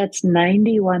 but that's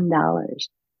 $91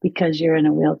 because you're in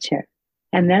a wheelchair.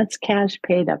 And that's cash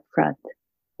paid up front.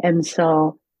 And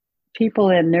so people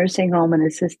in nursing home and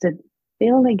assisted,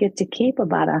 they only get to keep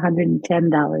about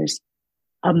 $110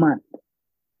 a month.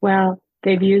 Well,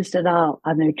 they've used it all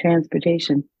on their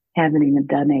transportation, haven't even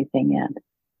done anything yet.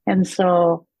 And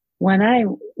so when I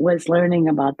was learning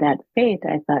about that faith,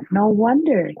 I thought, no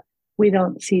wonder we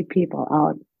don't see people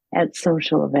out at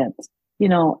social events,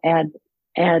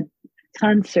 at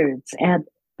concerts, at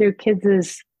their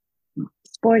kids'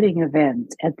 sporting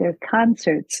events, at their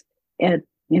concerts, at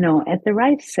the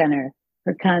Rife Center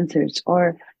for concerts,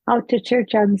 or out to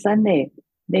church on Sunday.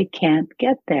 They can't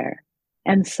get there.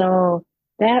 And so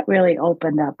that really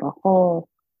opened up a whole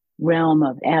realm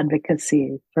of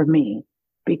advocacy for me,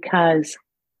 because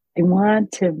I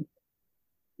want to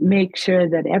make sure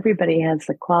that everybody has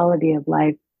the quality of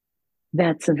life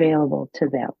that's available to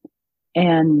them.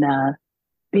 And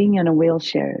being in a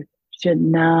wheelchair should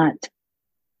not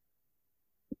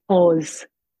pose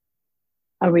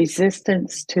a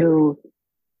resistance to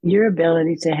your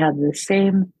ability to have the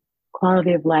same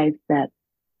quality of life that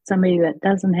somebody that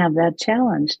doesn't have that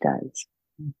challenge does.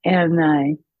 And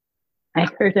I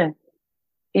heard an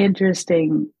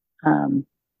interesting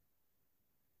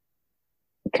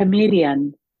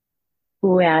comedian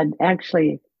who had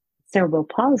actually cerebral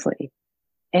palsy,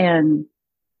 and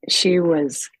she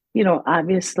was,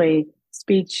 obviously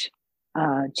speech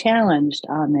challenged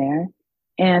on there,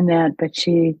 but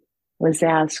she was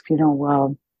asked,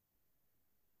 well,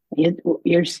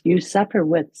 you suffer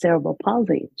with cerebral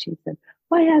palsy. She said,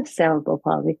 well, I have cerebral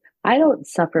palsy. I don't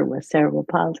suffer with cerebral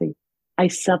palsy. I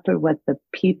suffer with the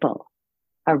people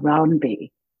around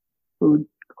me who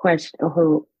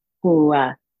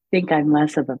think I'm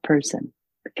less of a person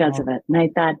because of it. And I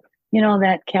thought,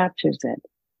 that captures it.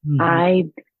 Mm-hmm.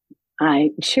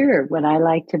 Would I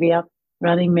like to be up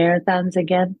running marathons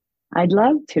again? I'd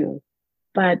love to,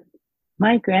 but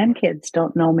my grandkids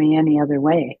don't know me any other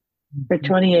way. Mm-hmm. For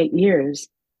 28 years,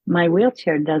 my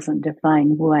wheelchair doesn't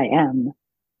define who I am.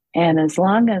 And as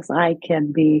long as I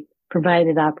can be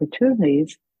provided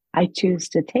opportunities, I choose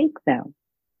to take them.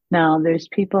 Now, there's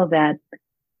people that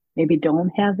maybe don't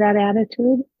have that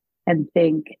attitude and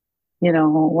think,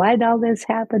 why'd all this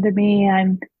happen to me?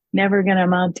 I'm never going to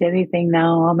amount to anything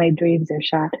now. All my dreams are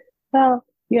shot. Well,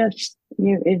 you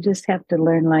just have to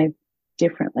learn life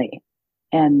differently.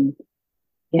 and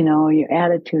your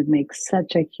attitude makes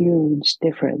such a huge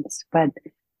difference. But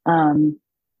um,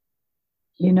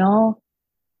 you know,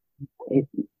 it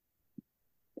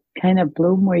kind of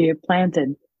bloom where you're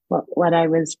planted. What I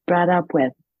was brought up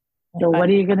with. So what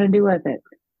are you going to do with it?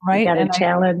 Right. You got a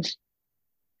challenge.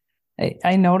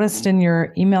 I noticed in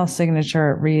your email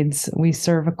signature, it reads, "We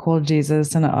serve a cool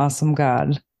Jesus and an awesome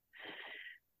God."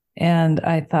 And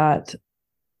I thought,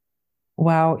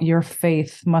 wow, your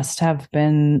faith must have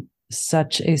been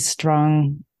such a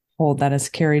strong hold that has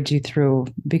carried you through,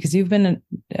 because you've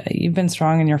been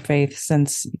strong in your faith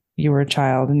since you were a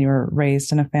child and you were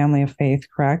raised in a family of faith,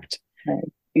 correct?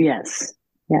 Right. Yes.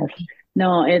 Yes.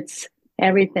 No, it's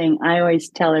everything. I always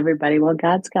tell everybody, well,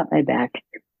 God's got my back.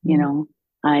 You know,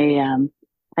 I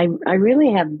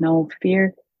really have no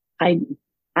fear. I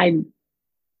I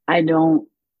I don't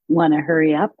want to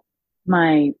hurry up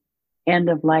my end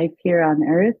of life here on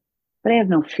earth, but I have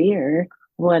no fear of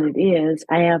what it is.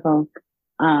 I have a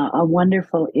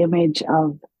wonderful image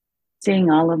of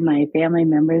seeing all of my family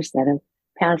members that have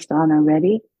passed on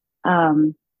already,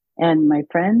 and my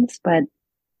friends, but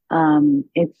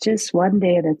it's just one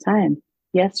day at a time.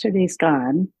 Yesterday's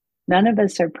gone. None of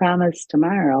us are promised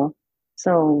tomorrow.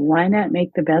 So why not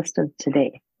make the best of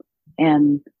today?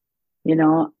 And,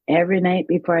 every night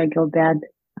before I go to bed,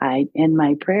 in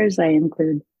my prayers, I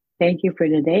include, thank you for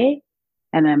today.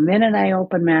 And the minute I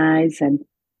open my eyes, and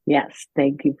yes,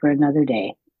 thank you for another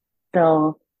day.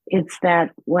 So it's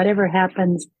that whatever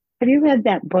happens. Have you read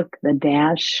that book, The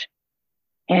Dash?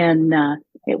 And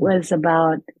it was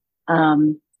about,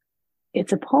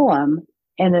 it's a poem,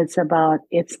 and it's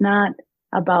not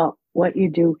about what you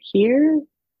do here,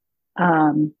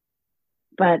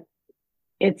 but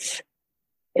it's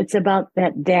about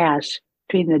that dash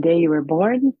between the day you were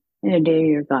born and the day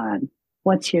you're gone.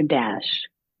 What's your dash?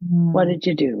 What did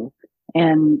you do?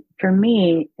 And for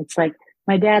me, it's like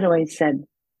my dad always said,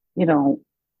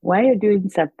 why are you doing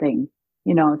something?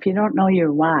 If you don't know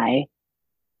your why,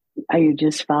 are you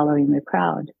just following the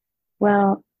crowd?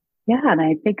 Well, yeah. And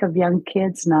I think of young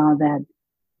kids now that,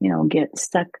 get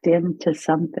sucked into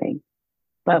something.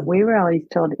 But we were always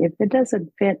told, if it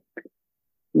doesn't fit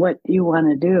what you want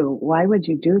to do, why would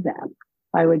you do that?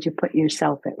 Why would you put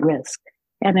yourself at risk?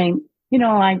 And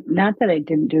not that I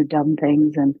didn't do dumb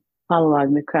things and follow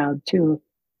along the crowd too,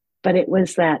 but it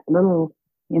was that little,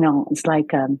 it's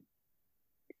like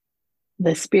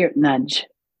the spirit nudge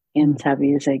inside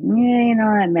me is like,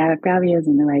 that probably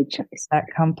isn't the right choice. That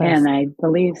compass. And I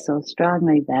believe so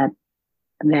strongly that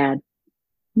not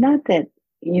that,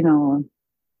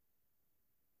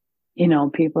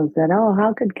 people said, oh,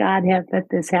 how could God have let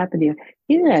this happen to you?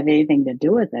 He didn't have anything to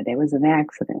do with it. It was an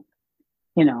accident,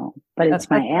 but it's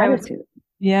my attitude.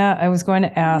 I was going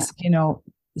to ask,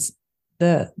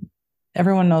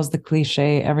 everyone knows the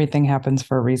cliche, everything happens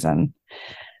for a reason.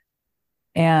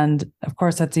 And of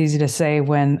course, that's easy to say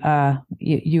when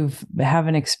you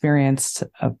haven't experienced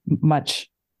much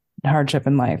hardship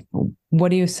in life. What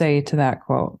do you say to that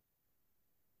quote?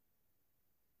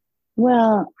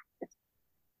 Well,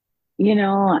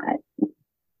 I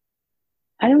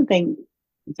don't think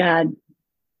God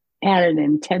had an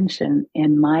intention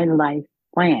in my life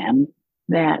plan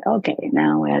that, okay,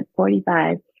 now at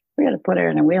 45, we're going to put her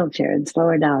in a wheelchair and slow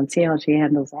her down, see how she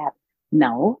handles that.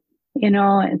 No,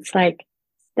 it's like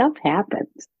stuff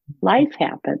happens. Life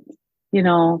happens. Did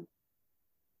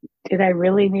I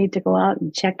really need to go out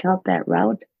and check out that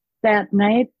route that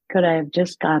night? Could I have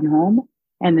just gone home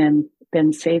and then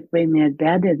been safely in that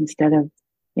bed instead of,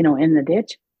 in the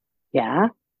ditch? Yeah,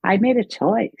 I made a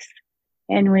choice,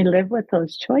 and we live with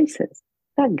those choices. It's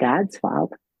not God's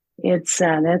fault. It's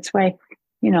that's why,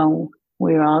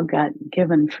 we all got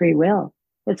given free will.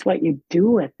 It's what you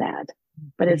do with that,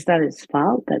 but it's not his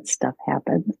fault that stuff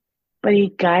happens. But he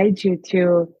guides you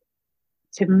to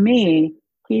me,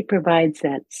 he provides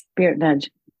that spirit nudge.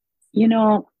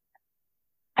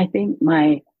 I think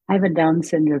I have a Down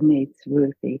syndrome niece,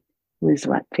 Ruthie, who is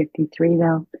 53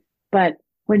 now. But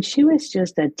when she was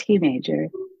just a teenager,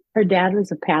 her dad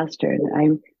was a pastor,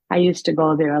 and I used to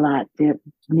go there a lot near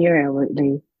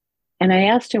Elwoodley. And I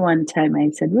asked her one time, I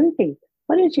said, Ruthie,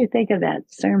 what did you think of that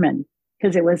sermon?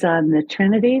 Because it was on the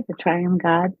Trinity, the Triune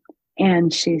God.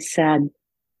 And she said,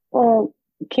 well,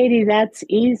 Katie, that's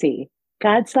easy.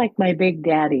 God's like my big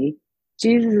daddy.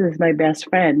 Jesus is my best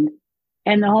friend.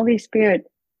 And the Holy Spirit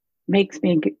makes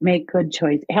me make good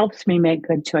choices, helps me make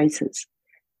good choices.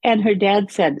 And her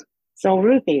dad said, so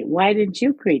Ruthie, why didn't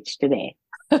you preach today?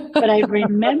 But I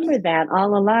remember that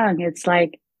all along. It's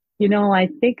like, I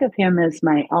think of him as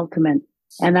my ultimate,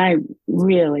 and I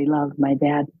really loved my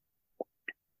dad,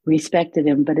 respected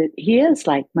him, but he is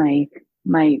like my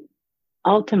my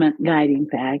ultimate guiding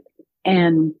fact.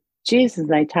 And Jesus,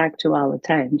 I talk to all the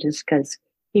time just because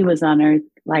he was on earth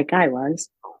like I was,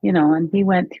 and he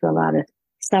went through a lot of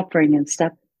suffering and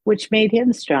stuff, which made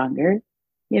him stronger.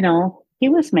 He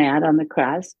was mad on the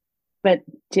cross, but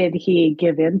did he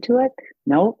give in to it?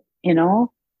 No,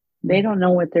 they don't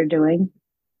know what they're doing.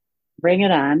 Bring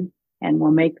it on, and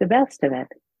we'll make the best of it.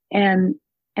 And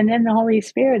then the Holy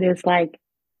Spirit is like,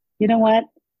 you know what?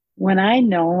 When I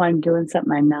know I'm doing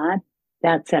something I'm not,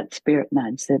 that's that spirit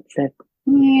nudge that said,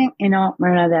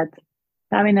 Myrna, that's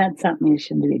probably not something you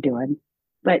should be doing.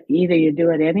 But either you do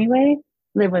it anyway,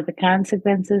 live with the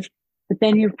consequences, but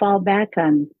then you fall back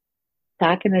on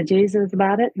talking to Jesus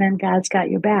about it, and then God's got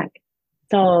your back.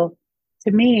 So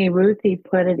to me, Ruthie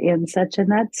put it in such a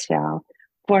nutshell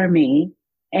for me.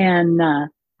 And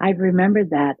I've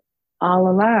remembered that all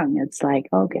along. It's like,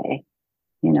 okay,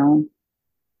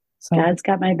 God's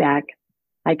got my back.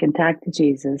 I can talk to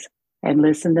Jesus and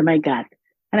listen to my gut.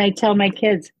 And I tell my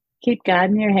kids, keep God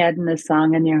in your head and the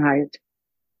song in your heart,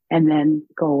 and then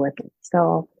go with it.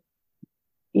 So,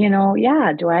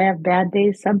 do I have bad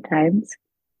days sometimes,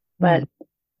 but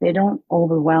they don't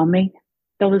overwhelm me.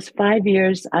 Those 5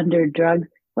 years under drugs,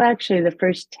 well, actually the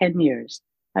first 10 years,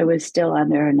 I was still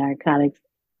under narcotics.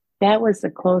 That was the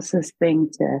closest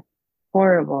thing to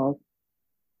horrible.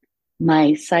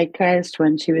 My psychiatrist,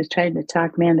 when she was trying to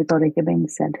talk me into going to Hibbing,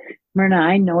 said, Myrna,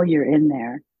 I know you're in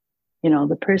there.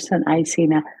 The person I see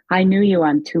now, I knew you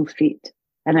on 2 feet,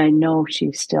 and I know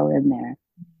she's still in there.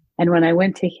 And when I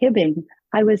went to Hibbing,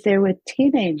 I was there with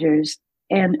teenagers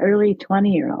and early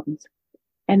 20-year-olds.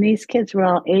 And these kids were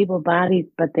all able-bodied,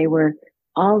 but they were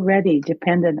already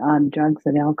dependent on drugs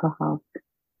and alcohol.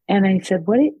 And I said,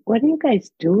 what are you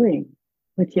guys doing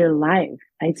with your life?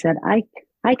 I said,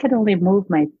 I can only move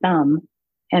my thumb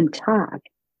and talk.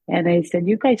 And I said,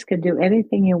 you guys can do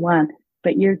anything you want,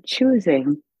 but you're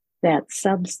choosing that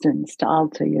substance to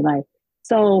alter your life.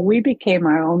 So we became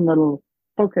our own little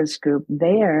focus group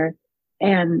there.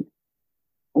 And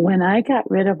when I got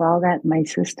rid of all that in my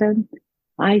system,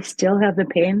 I still have the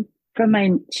pain from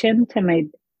my chin to my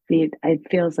feet. It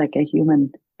feels like a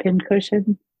human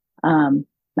pincushion.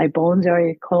 My bones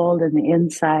are cold in the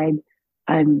inside.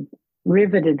 I'm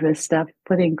riveted with stuff,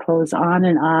 putting clothes on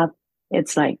and off.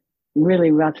 It's like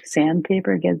really rough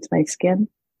sandpaper against my skin.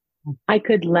 I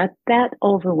could let that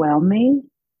overwhelm me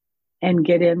and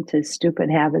get into stupid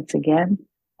habits again,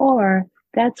 or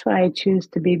that's why I choose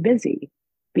to be busy.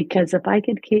 Because if I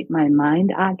could keep my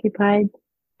mind occupied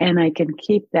and I can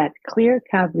keep that clear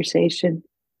conversation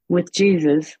with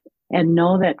Jesus and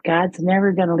know that God's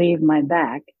never going to leave my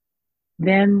back,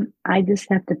 then I just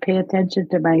have to pay attention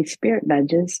to my spirit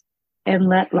nudges and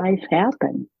let life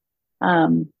happen.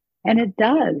 And it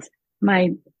does. My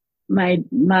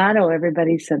motto,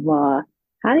 everybody said, well,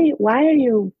 why are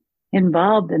you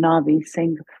involved in all these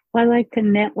things? Well, I like to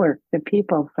network the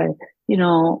people for,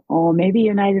 maybe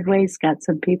United Way's got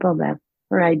some people that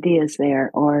are ideas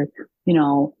there, or,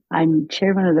 I'm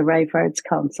chairman of the Rife Arts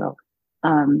Council.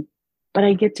 But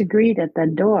I get to greet at the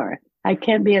door. I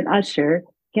can't be an usher,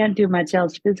 can't do much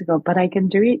else physical, but I can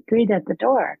greet at the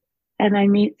door. And I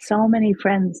meet so many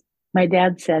friends. My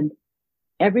dad said,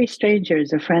 every stranger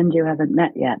is a friend you haven't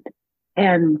met yet.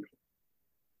 And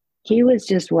he was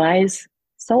just wise,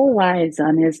 so wise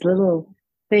on his little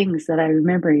things that I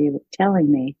remember he was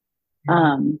telling me.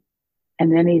 And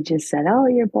then he just said, oh,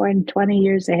 you're born 20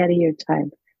 years ahead of your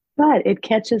time. But it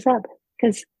catches up,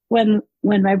 because when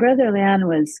my brother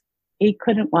Leon he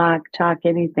couldn't walk, talk,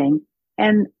 anything.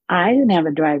 And I didn't have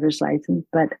a driver's license,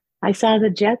 but I saw the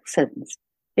Jetsons.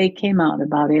 They came out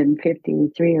about in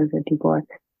 53 or 54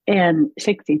 and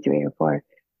 63 or 4.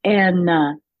 And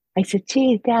I said,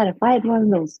 geez, Dad, if I had one of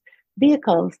those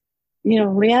vehicles,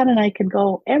 Leon and I could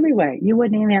go everywhere. You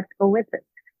wouldn't even have to go with us.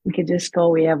 We could just go.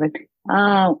 We have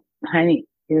oh, honey,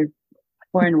 you're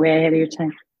born way ahead of your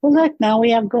time. Well, look, now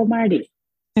we have Go Marty,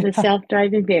 the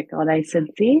self-driving vehicle. And I said,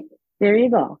 see, there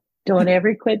you go. Don't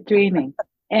ever quit dreaming.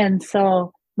 And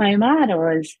so my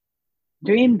motto is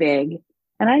dream big,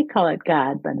 and I call it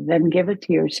God, but then give it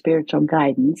to your spiritual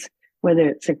guidance, whether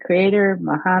it's a creator,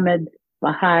 Muhammad,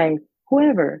 Baha'i,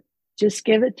 whoever, just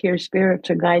give it to your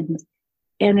spiritual guidance.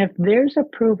 And if there's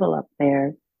approval up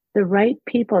there, the right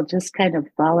people just kind of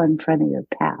fall in front of your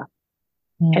path.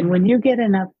 Mm. And when you get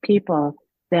enough people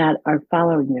that are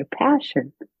following your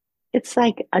passion, it's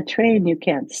like a train you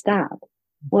can't stop.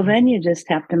 Well, then you just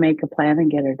have to make a plan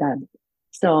and get it done.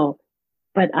 So,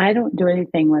 but I don't do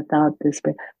anything without this.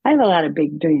 I have a lot of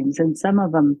big dreams, and some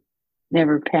of them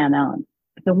never pan out.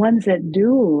 The ones that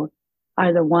do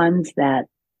are the ones that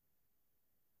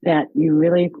that you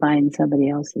really find somebody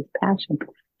else's passion.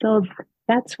 So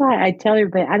that's why I tell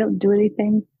everybody I don't do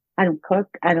anything. I don't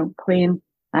cook. I don't clean.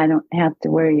 I don't have to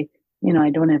worry. I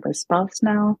don't have a spouse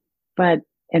now,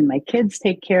 and my kids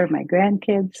take care of my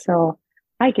grandkids. So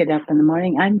I get up in the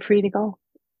morning. I'm free to go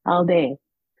all day,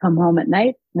 come home at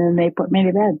night, and then they put me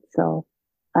to bed. So,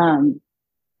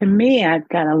 to me, I've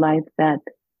got a life that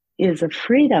is a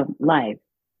freedom life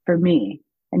for me.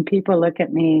 And people look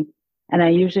at me, and I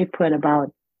usually put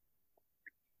about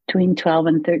between 12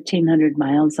 and 1,300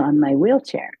 miles on my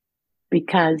wheelchair,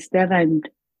 because then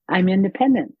I'm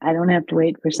independent. I don't have to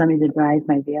wait for somebody to drive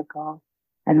my vehicle.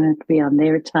 I don't have to be on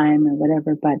their time or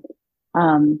whatever, but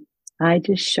I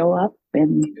just show up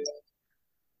and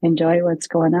enjoy what's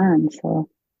going on. So,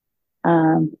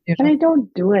 and I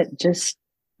don't do it just,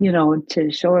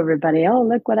 to show everybody, oh,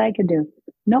 look what I can do.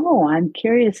 No, I'm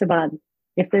curious about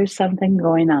if there's something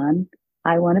going on,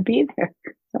 I want to be there.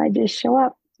 So I just show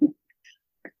up.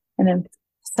 And then,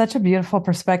 such a beautiful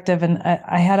perspective. And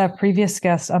I had a previous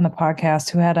guest on the podcast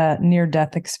who had a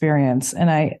near-death experience. And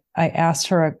I asked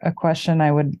her a question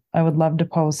I would love to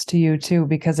pose to you too,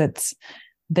 because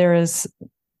there is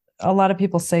a lot of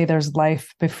people say there's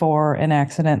life before an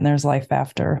accident and there's life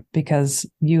after, because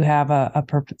you have a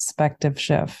perspective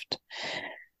shift.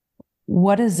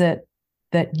 What is it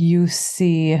that you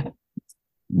see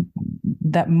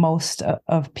that most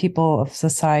of people of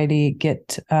society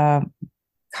get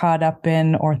caught up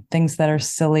in, or things that are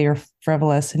silly or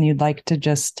frivolous, and you'd like to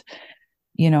just,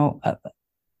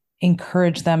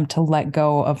 encourage them to let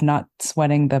go of not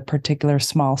sweating the particular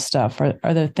small stuff?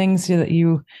 Are there things that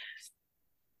you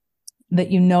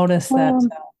notice that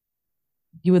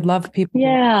you would love people?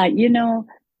 Yeah,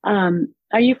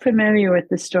 are you familiar with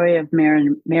the story of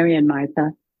Mary and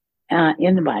Martha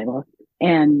in the Bible?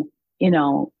 And,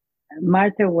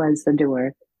 Martha was the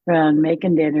doer,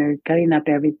 making dinner, cutting up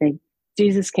everything.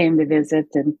 Jesus came to visit,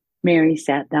 and Mary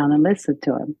sat down and listened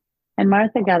to him. And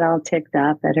Martha got all ticked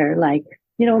off at her, like,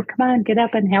 come on, get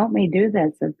up and help me do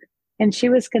this. And she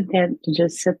was content to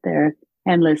just sit there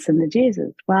and listen to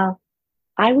Jesus. Well,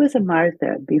 I was a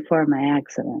Martha before my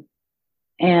accident.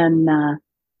 And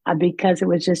because it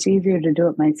was just easier to do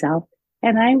it myself.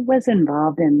 And I was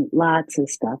involved in lots of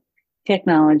stuff.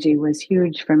 Technology was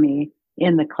huge for me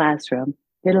in the classroom.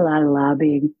 Did a lot of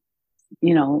lobbying,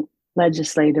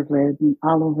 legislatively and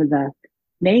all over the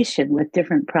nation with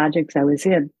different projects I was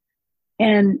in.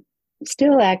 And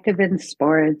still active in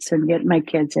sports and getting my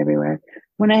kids everywhere.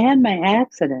 When I had my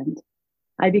accident,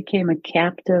 I became a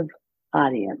captive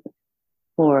audience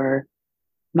for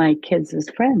my kids'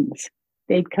 friends.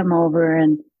 They'd come over,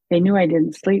 and they knew I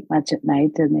didn't sleep much at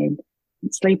night, and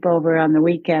they'd sleep over on the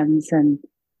weekends and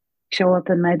show up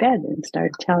in my bed and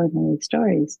start telling me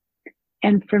stories.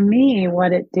 And for me,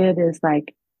 what it did is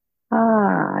like,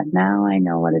 now I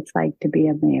know what it's like to be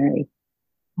a Mary,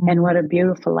 and what a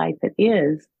beautiful life it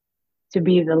is to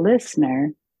be the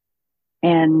listener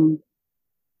and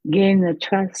gain the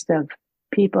trust of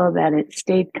people that it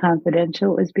stayed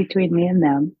confidential. It was between me and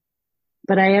them.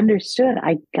 But I understood,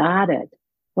 I got it,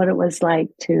 what it was like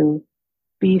to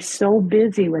be so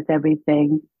busy with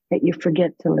everything that you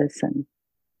forget to listen.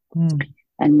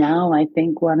 And now I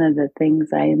think one of the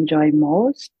things I enjoy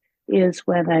most is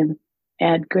when I'm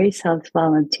at Grace House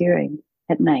volunteering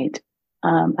at night.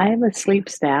 I have a sleep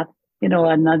staff,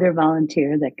 another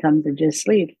volunteer that comes to just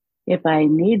sleep. If I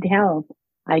need help,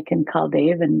 I can call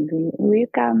Dave and we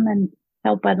come and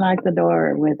help unlock the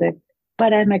door with it.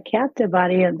 But I'm a captive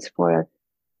audience for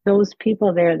those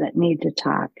people there that need to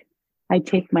talk. I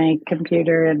take my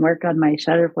computer and work on my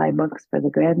Shutterfly books for the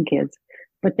grandkids,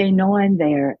 but they know I'm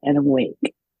there and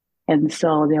awake. And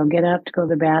so they'll get up to go to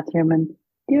the bathroom and, do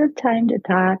you have time to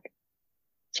talk?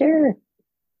 Sure.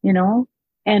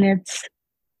 And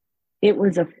it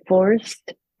was a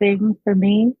forced thing for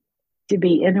me to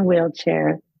be in a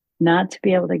wheelchair, not to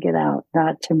be able to get out,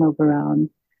 not to move around.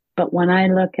 But when I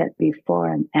look at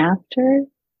before and after,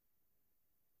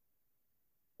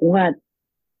 what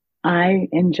I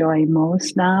enjoy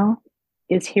most now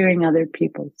is hearing other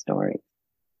people's stories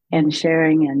and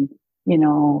sharing, and,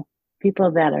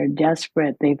 people that are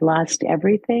desperate, they've lost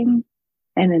everything.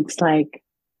 And it's like,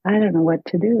 I don't know what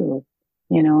to do,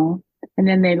 and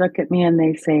then they look at me and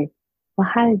they say, well,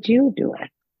 how did you do it?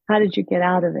 How did you get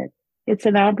out of it? It's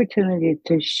an opportunity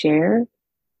to share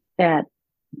that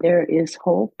there is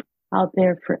hope out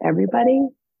there for everybody.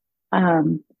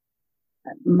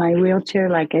 My wheelchair,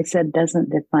 like I said,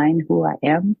 doesn't define who I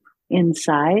am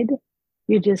inside.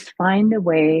 You just find a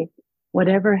way,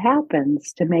 whatever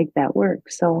happens, to make that work.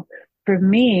 So for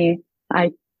me,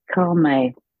 I call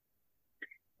my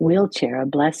wheelchair a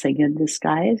blessing in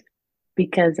disguise,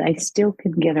 because I still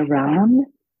can get around.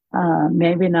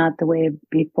 Maybe not the way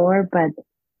before, but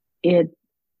it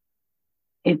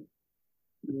it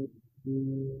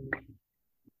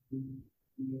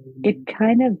it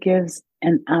kind of gives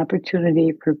an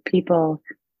opportunity for people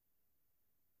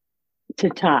to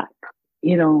talk.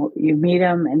 You meet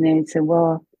them and they say,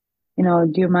 well,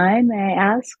 do you mind? May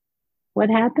I ask what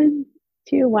happened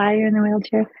to you? Why you're in the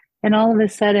wheelchair? And all of a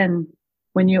sudden,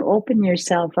 when you open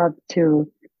yourself up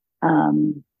to, I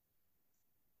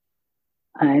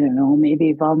don't know,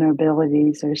 maybe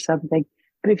vulnerabilities or something,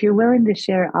 but if you're willing to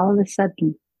share, all of a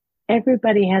sudden,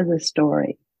 everybody has a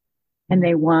story and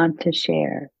they want to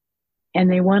share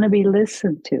and they want to be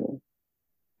listened to.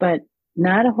 But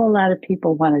not a whole lot of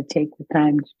people want to take the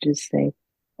time to just say,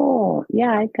 oh,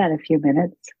 yeah, I've got a few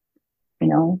minutes.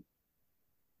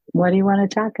 What do you want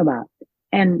to talk about?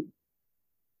 And,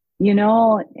 you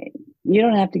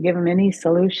don't have to give them any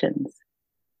solutions.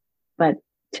 But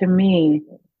to me,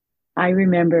 I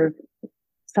remember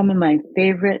some of my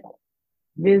favorite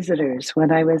visitors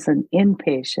when I was an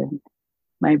inpatient.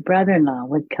 My brother-in-law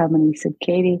would come and he said,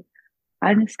 Katie,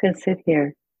 I'm just going to sit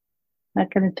here,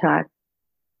 not going to talk,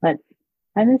 but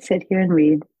I'm going to sit here and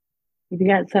read. If you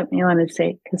got something you want to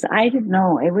say, because I didn't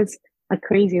know, it was a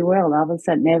crazy world. All of a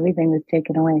sudden, everything was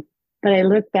taken away. But I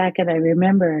look back and I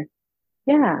remember,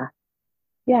 yeah,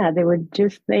 they were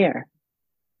just there.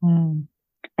 Mm.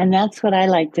 And that's what I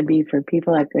like to be for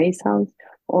people at Grace House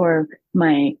or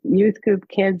my youth group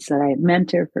kids that I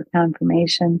mentor for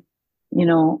confirmation.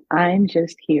 I'm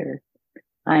just here.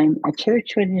 I'm at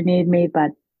church when you need me,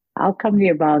 but I'll come to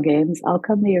your ball games. I'll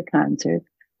come to your concerts.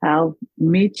 I'll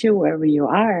meet you wherever you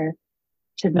are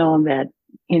to know that,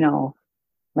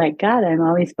 like God, I'm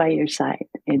always by your side.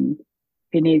 And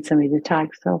if you need somebody to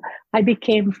talk. So I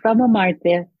became from a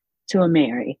Martha to a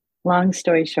Mary. Long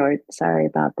story short, sorry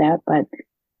about that, but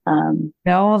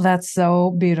no, that's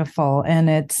so beautiful. And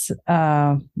it's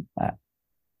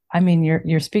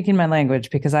you're speaking my language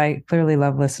because I clearly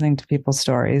love listening to people's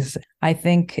stories. I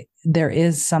think there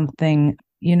is something,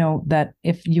 that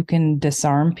if you can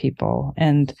disarm people,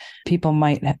 and people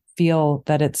might feel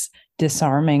that it's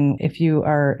disarming. If you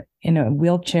are in a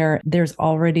wheelchair,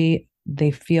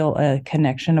 they feel a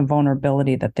connection of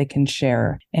vulnerability that they can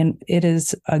share. And it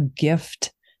is a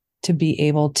gift to be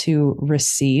able to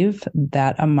receive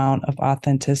that amount of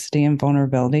authenticity and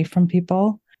vulnerability from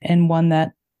people. And one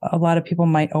that a lot of people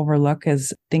might overlook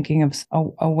is thinking of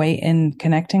a way in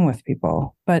connecting with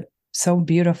people, but so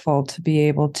beautiful to be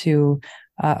able to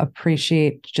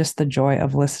appreciate just the joy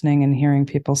of listening and hearing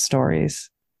people's stories.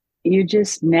 You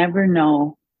just never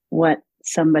know what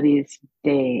somebody's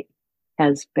day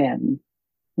has been.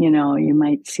 You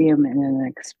might see them in an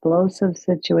explosive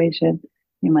situation.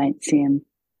 You might see them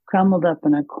crumbled up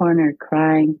in a corner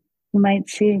crying. You might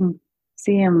see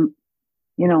him,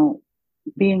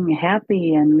 being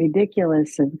happy and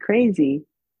ridiculous and crazy.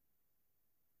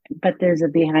 But there's a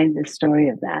behind the story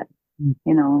of that,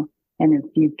 and if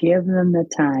you give them the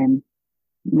time,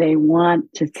 they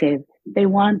want to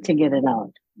get it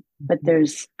out. But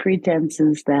there's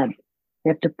pretenses that they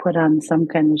have to put on some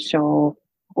kind of show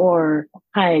or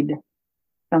hide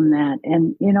from that.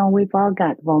 And, we've all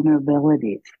got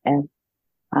vulnerabilities, and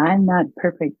I'm not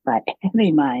perfect by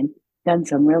any means. Done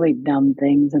some really dumb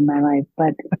things in my life,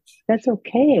 but that's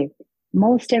okay.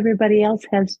 Most everybody else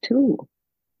has too,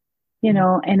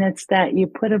 and it's that you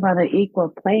put them on an equal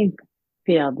playing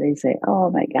field. They say, oh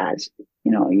my gosh,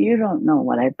 you don't know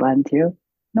what I've gone through.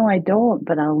 No, I don't,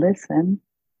 but I'll listen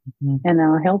and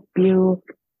I'll help you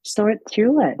sort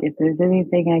through it if there's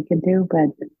anything I can do. But,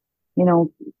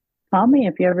 call me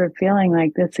if you're ever feeling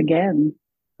like this again.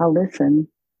 I'll listen.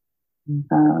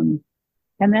 And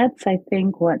that's, I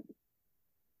think, what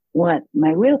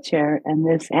my wheelchair and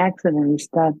this accident has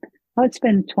done. Oh, it's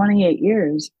been 28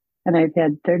 years and I've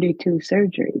had 32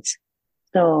 surgeries.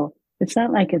 So it's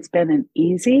not like it's been an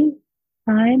easy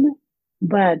time,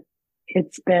 but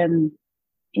it's been,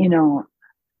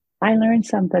 I learn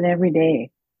something every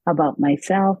day about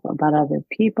myself, about other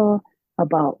people,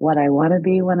 about what I want to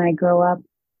be when I grow up,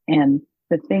 and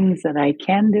the things that I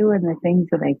can do and the things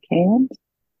that I can't.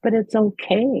 But it's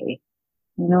okay.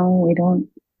 We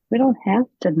don't have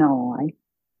to know.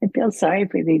 I feel sorry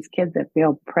for these kids that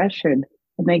feel pressured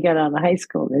when they get out of high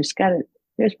school. They're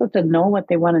supposed to know what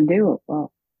they want to do.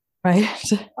 Well, right.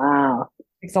 Wow. It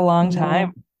takes a long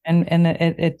time. And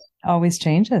it always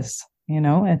changes,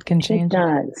 it can change. It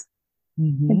does.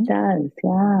 Mm-hmm. It does.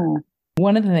 Yeah.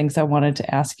 One of the things I wanted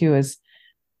to ask you is,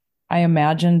 I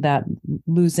imagine that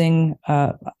losing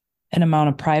an amount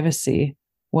of privacy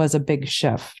was a big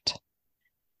shift.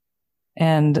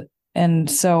 And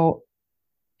so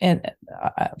and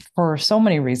for so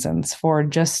many reasons, for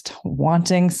just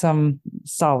wanting some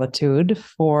solitude,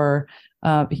 for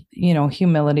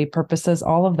humility purposes,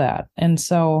 all of that. And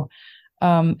so,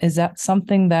 is that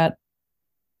something that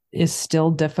is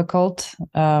still difficult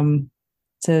to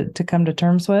come to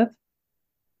terms with?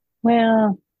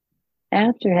 Well,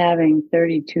 after having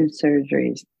 32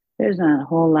 surgeries, there's not a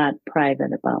whole lot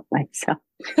private about myself.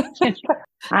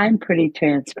 I'm pretty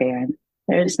transparent.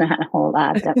 There's not a whole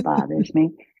lot that bothers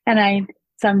me. And I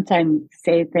sometimes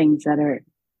say things that are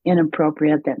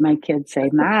inappropriate that my kids say,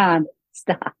 Mom,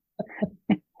 stop.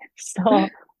 So,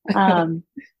 I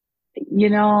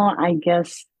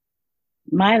guess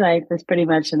my life is pretty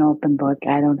much an open book.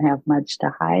 I don't have much to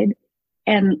hide.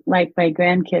 And like my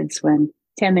grandkids, when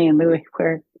Tammy and Louie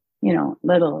were,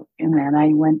 little, and then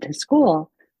I went to school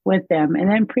with them and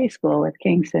then preschool with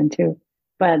Kingston too.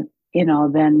 But,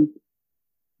 then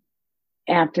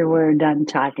after we're done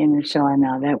talking and showing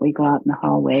now that we go out in the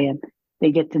hallway and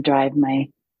they get to drive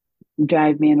me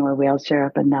in a wheelchair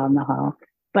up and down the hall.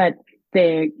 But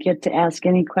they get to ask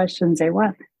any questions they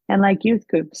want. And like youth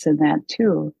groups and that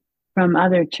too, from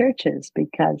other churches,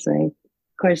 because of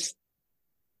course,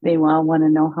 they all want to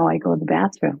know how I go to the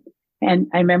bathroom. And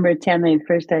I remember Tammy, the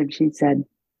first time she said,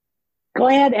 go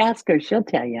ahead, ask her, she'll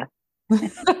tell you.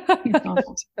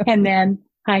 And then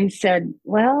I said,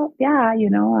 well, yeah,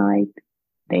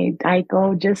 I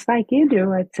go just like you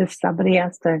do. It's just somebody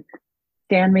has to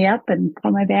stand me up and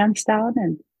pull my pants down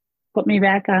and put me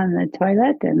back on the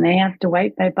toilet, and they have to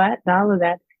wipe my butt and all of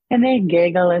that. And they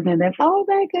giggle and then they're, oh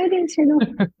my goodness,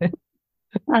 and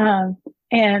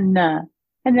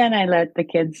then I let the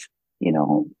kids,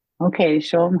 okay,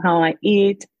 show them how I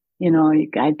eat.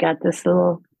 I've got this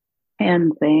little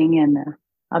hand thing and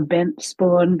a bent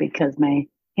spoon because my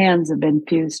hands have been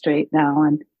fused straight now.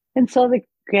 And so the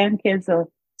grandkids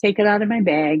will take it out of my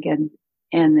bag and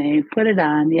they put it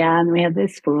on. Yeah. And we have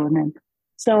this spoon. And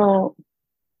so,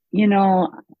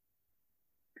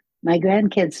 my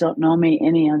grandkids don't know me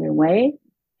any other way.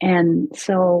 And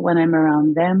so when I'm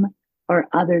around them or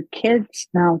other kids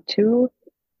now too,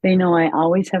 they know I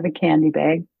always have a candy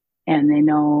bag, and they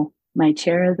know my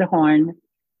chair is a horn.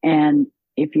 And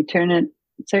if you turn it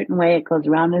a certain way, it goes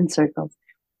around in circles.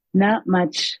 Not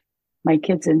much my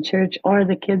kids in church or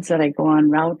the kids that I go on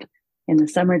route in the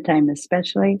summertime,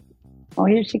 especially. Oh,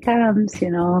 here she comes, I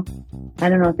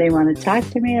don't know if they want to talk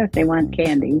to me or if they want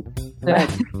candy. But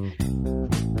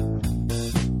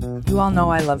you all know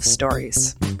I love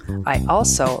stories. I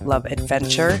also love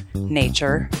adventure,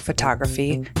 nature,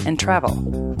 photography, and travel.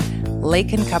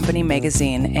 Lake & Company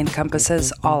magazine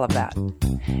encompasses all of that.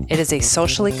 It is a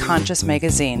socially conscious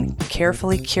magazine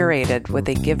carefully curated with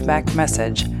a give-back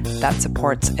message that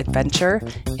supports adventure,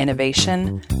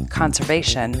 innovation,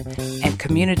 conservation, and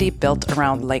community built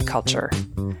around lake culture.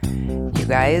 You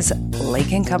guys,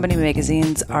 Lake & Company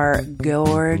magazines are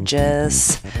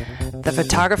gorgeous. The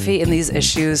photography in these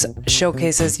issues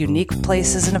showcases unique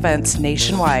places and events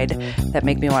nationwide that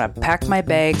make me want to pack my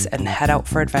bags and head out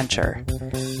for adventure.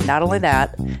 Not only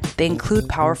that, they include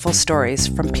powerful stories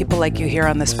from people like you hear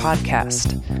on this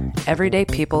podcast. Everyday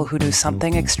people who do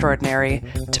something extraordinary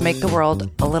to make the world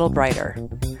a little brighter.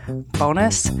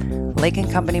 Bonus, Lake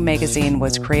 & Company magazine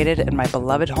was created in my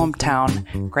beloved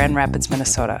hometown, Grand Rapids,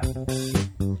 Minnesota.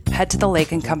 Head to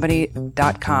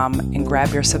thelakeandcompany.com and grab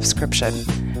your subscription.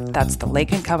 That's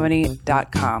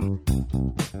thelakeandcompany.com.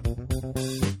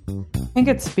 I think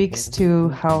it speaks to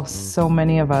how so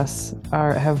many of us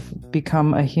have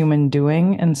become a human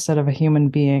doing instead of a human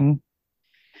being.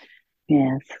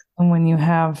 Yes. And when you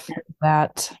have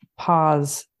that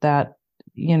pause, that,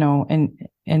 and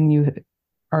you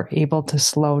are able to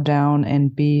slow down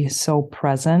and be so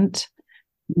present,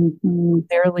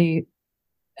 barely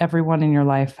everyone in your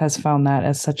life has found that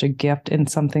as such a gift and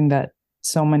something that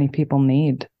so many people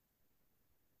need.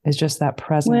 Is just that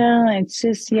presence. Well, it's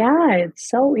just, it's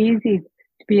so easy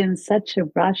to be in such a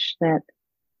rush that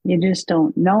you just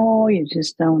don't know. You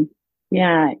just don't,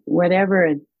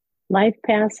 whatever. Life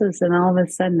passes and all of a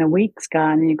sudden a week's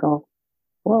gone and you go,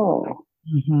 whoa,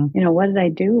 what did I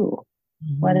do?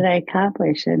 What did I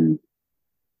accomplish? And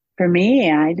for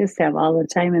me, I just have all the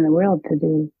time in the world to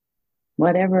do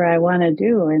whatever I want to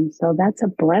do. And so that's a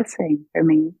blessing for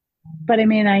me. But I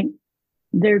mean,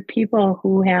 there are people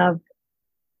who have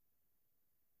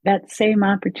that same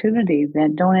opportunity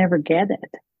that don't ever get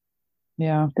it.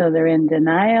 Yeah. So they're in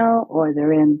denial or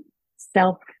they're in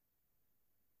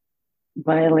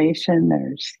self-violation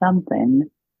or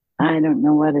something. I don't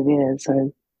know what it is.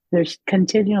 Or they're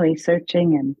continually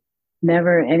searching and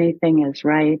never anything is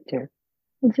right. Or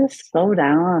just slow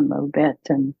down a little bit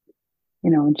and,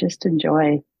 just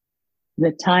enjoy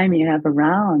the time you have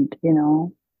around,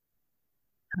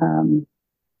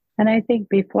 and I think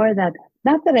before that,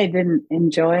 not that I didn't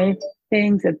enjoy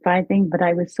things and find things, but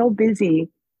I was so busy,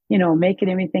 making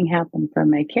everything happen for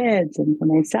my kids and for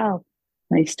myself,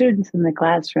 my students in the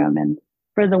classroom, and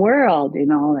for the world. I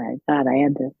thought I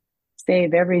had to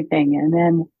save everything. And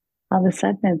then all of a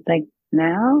sudden it's like,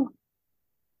 now,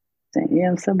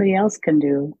 somebody else can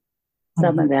do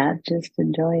some of that. Just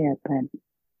enjoy it. But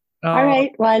all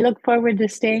right. Well, I look forward to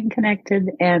staying connected.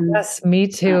 And yes, me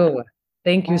too.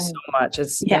 Thank you so much.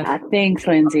 It's thanks,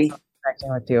 Lindsay. Awesome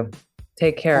connecting with you.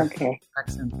 Take care. Okay.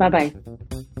 Bye-bye.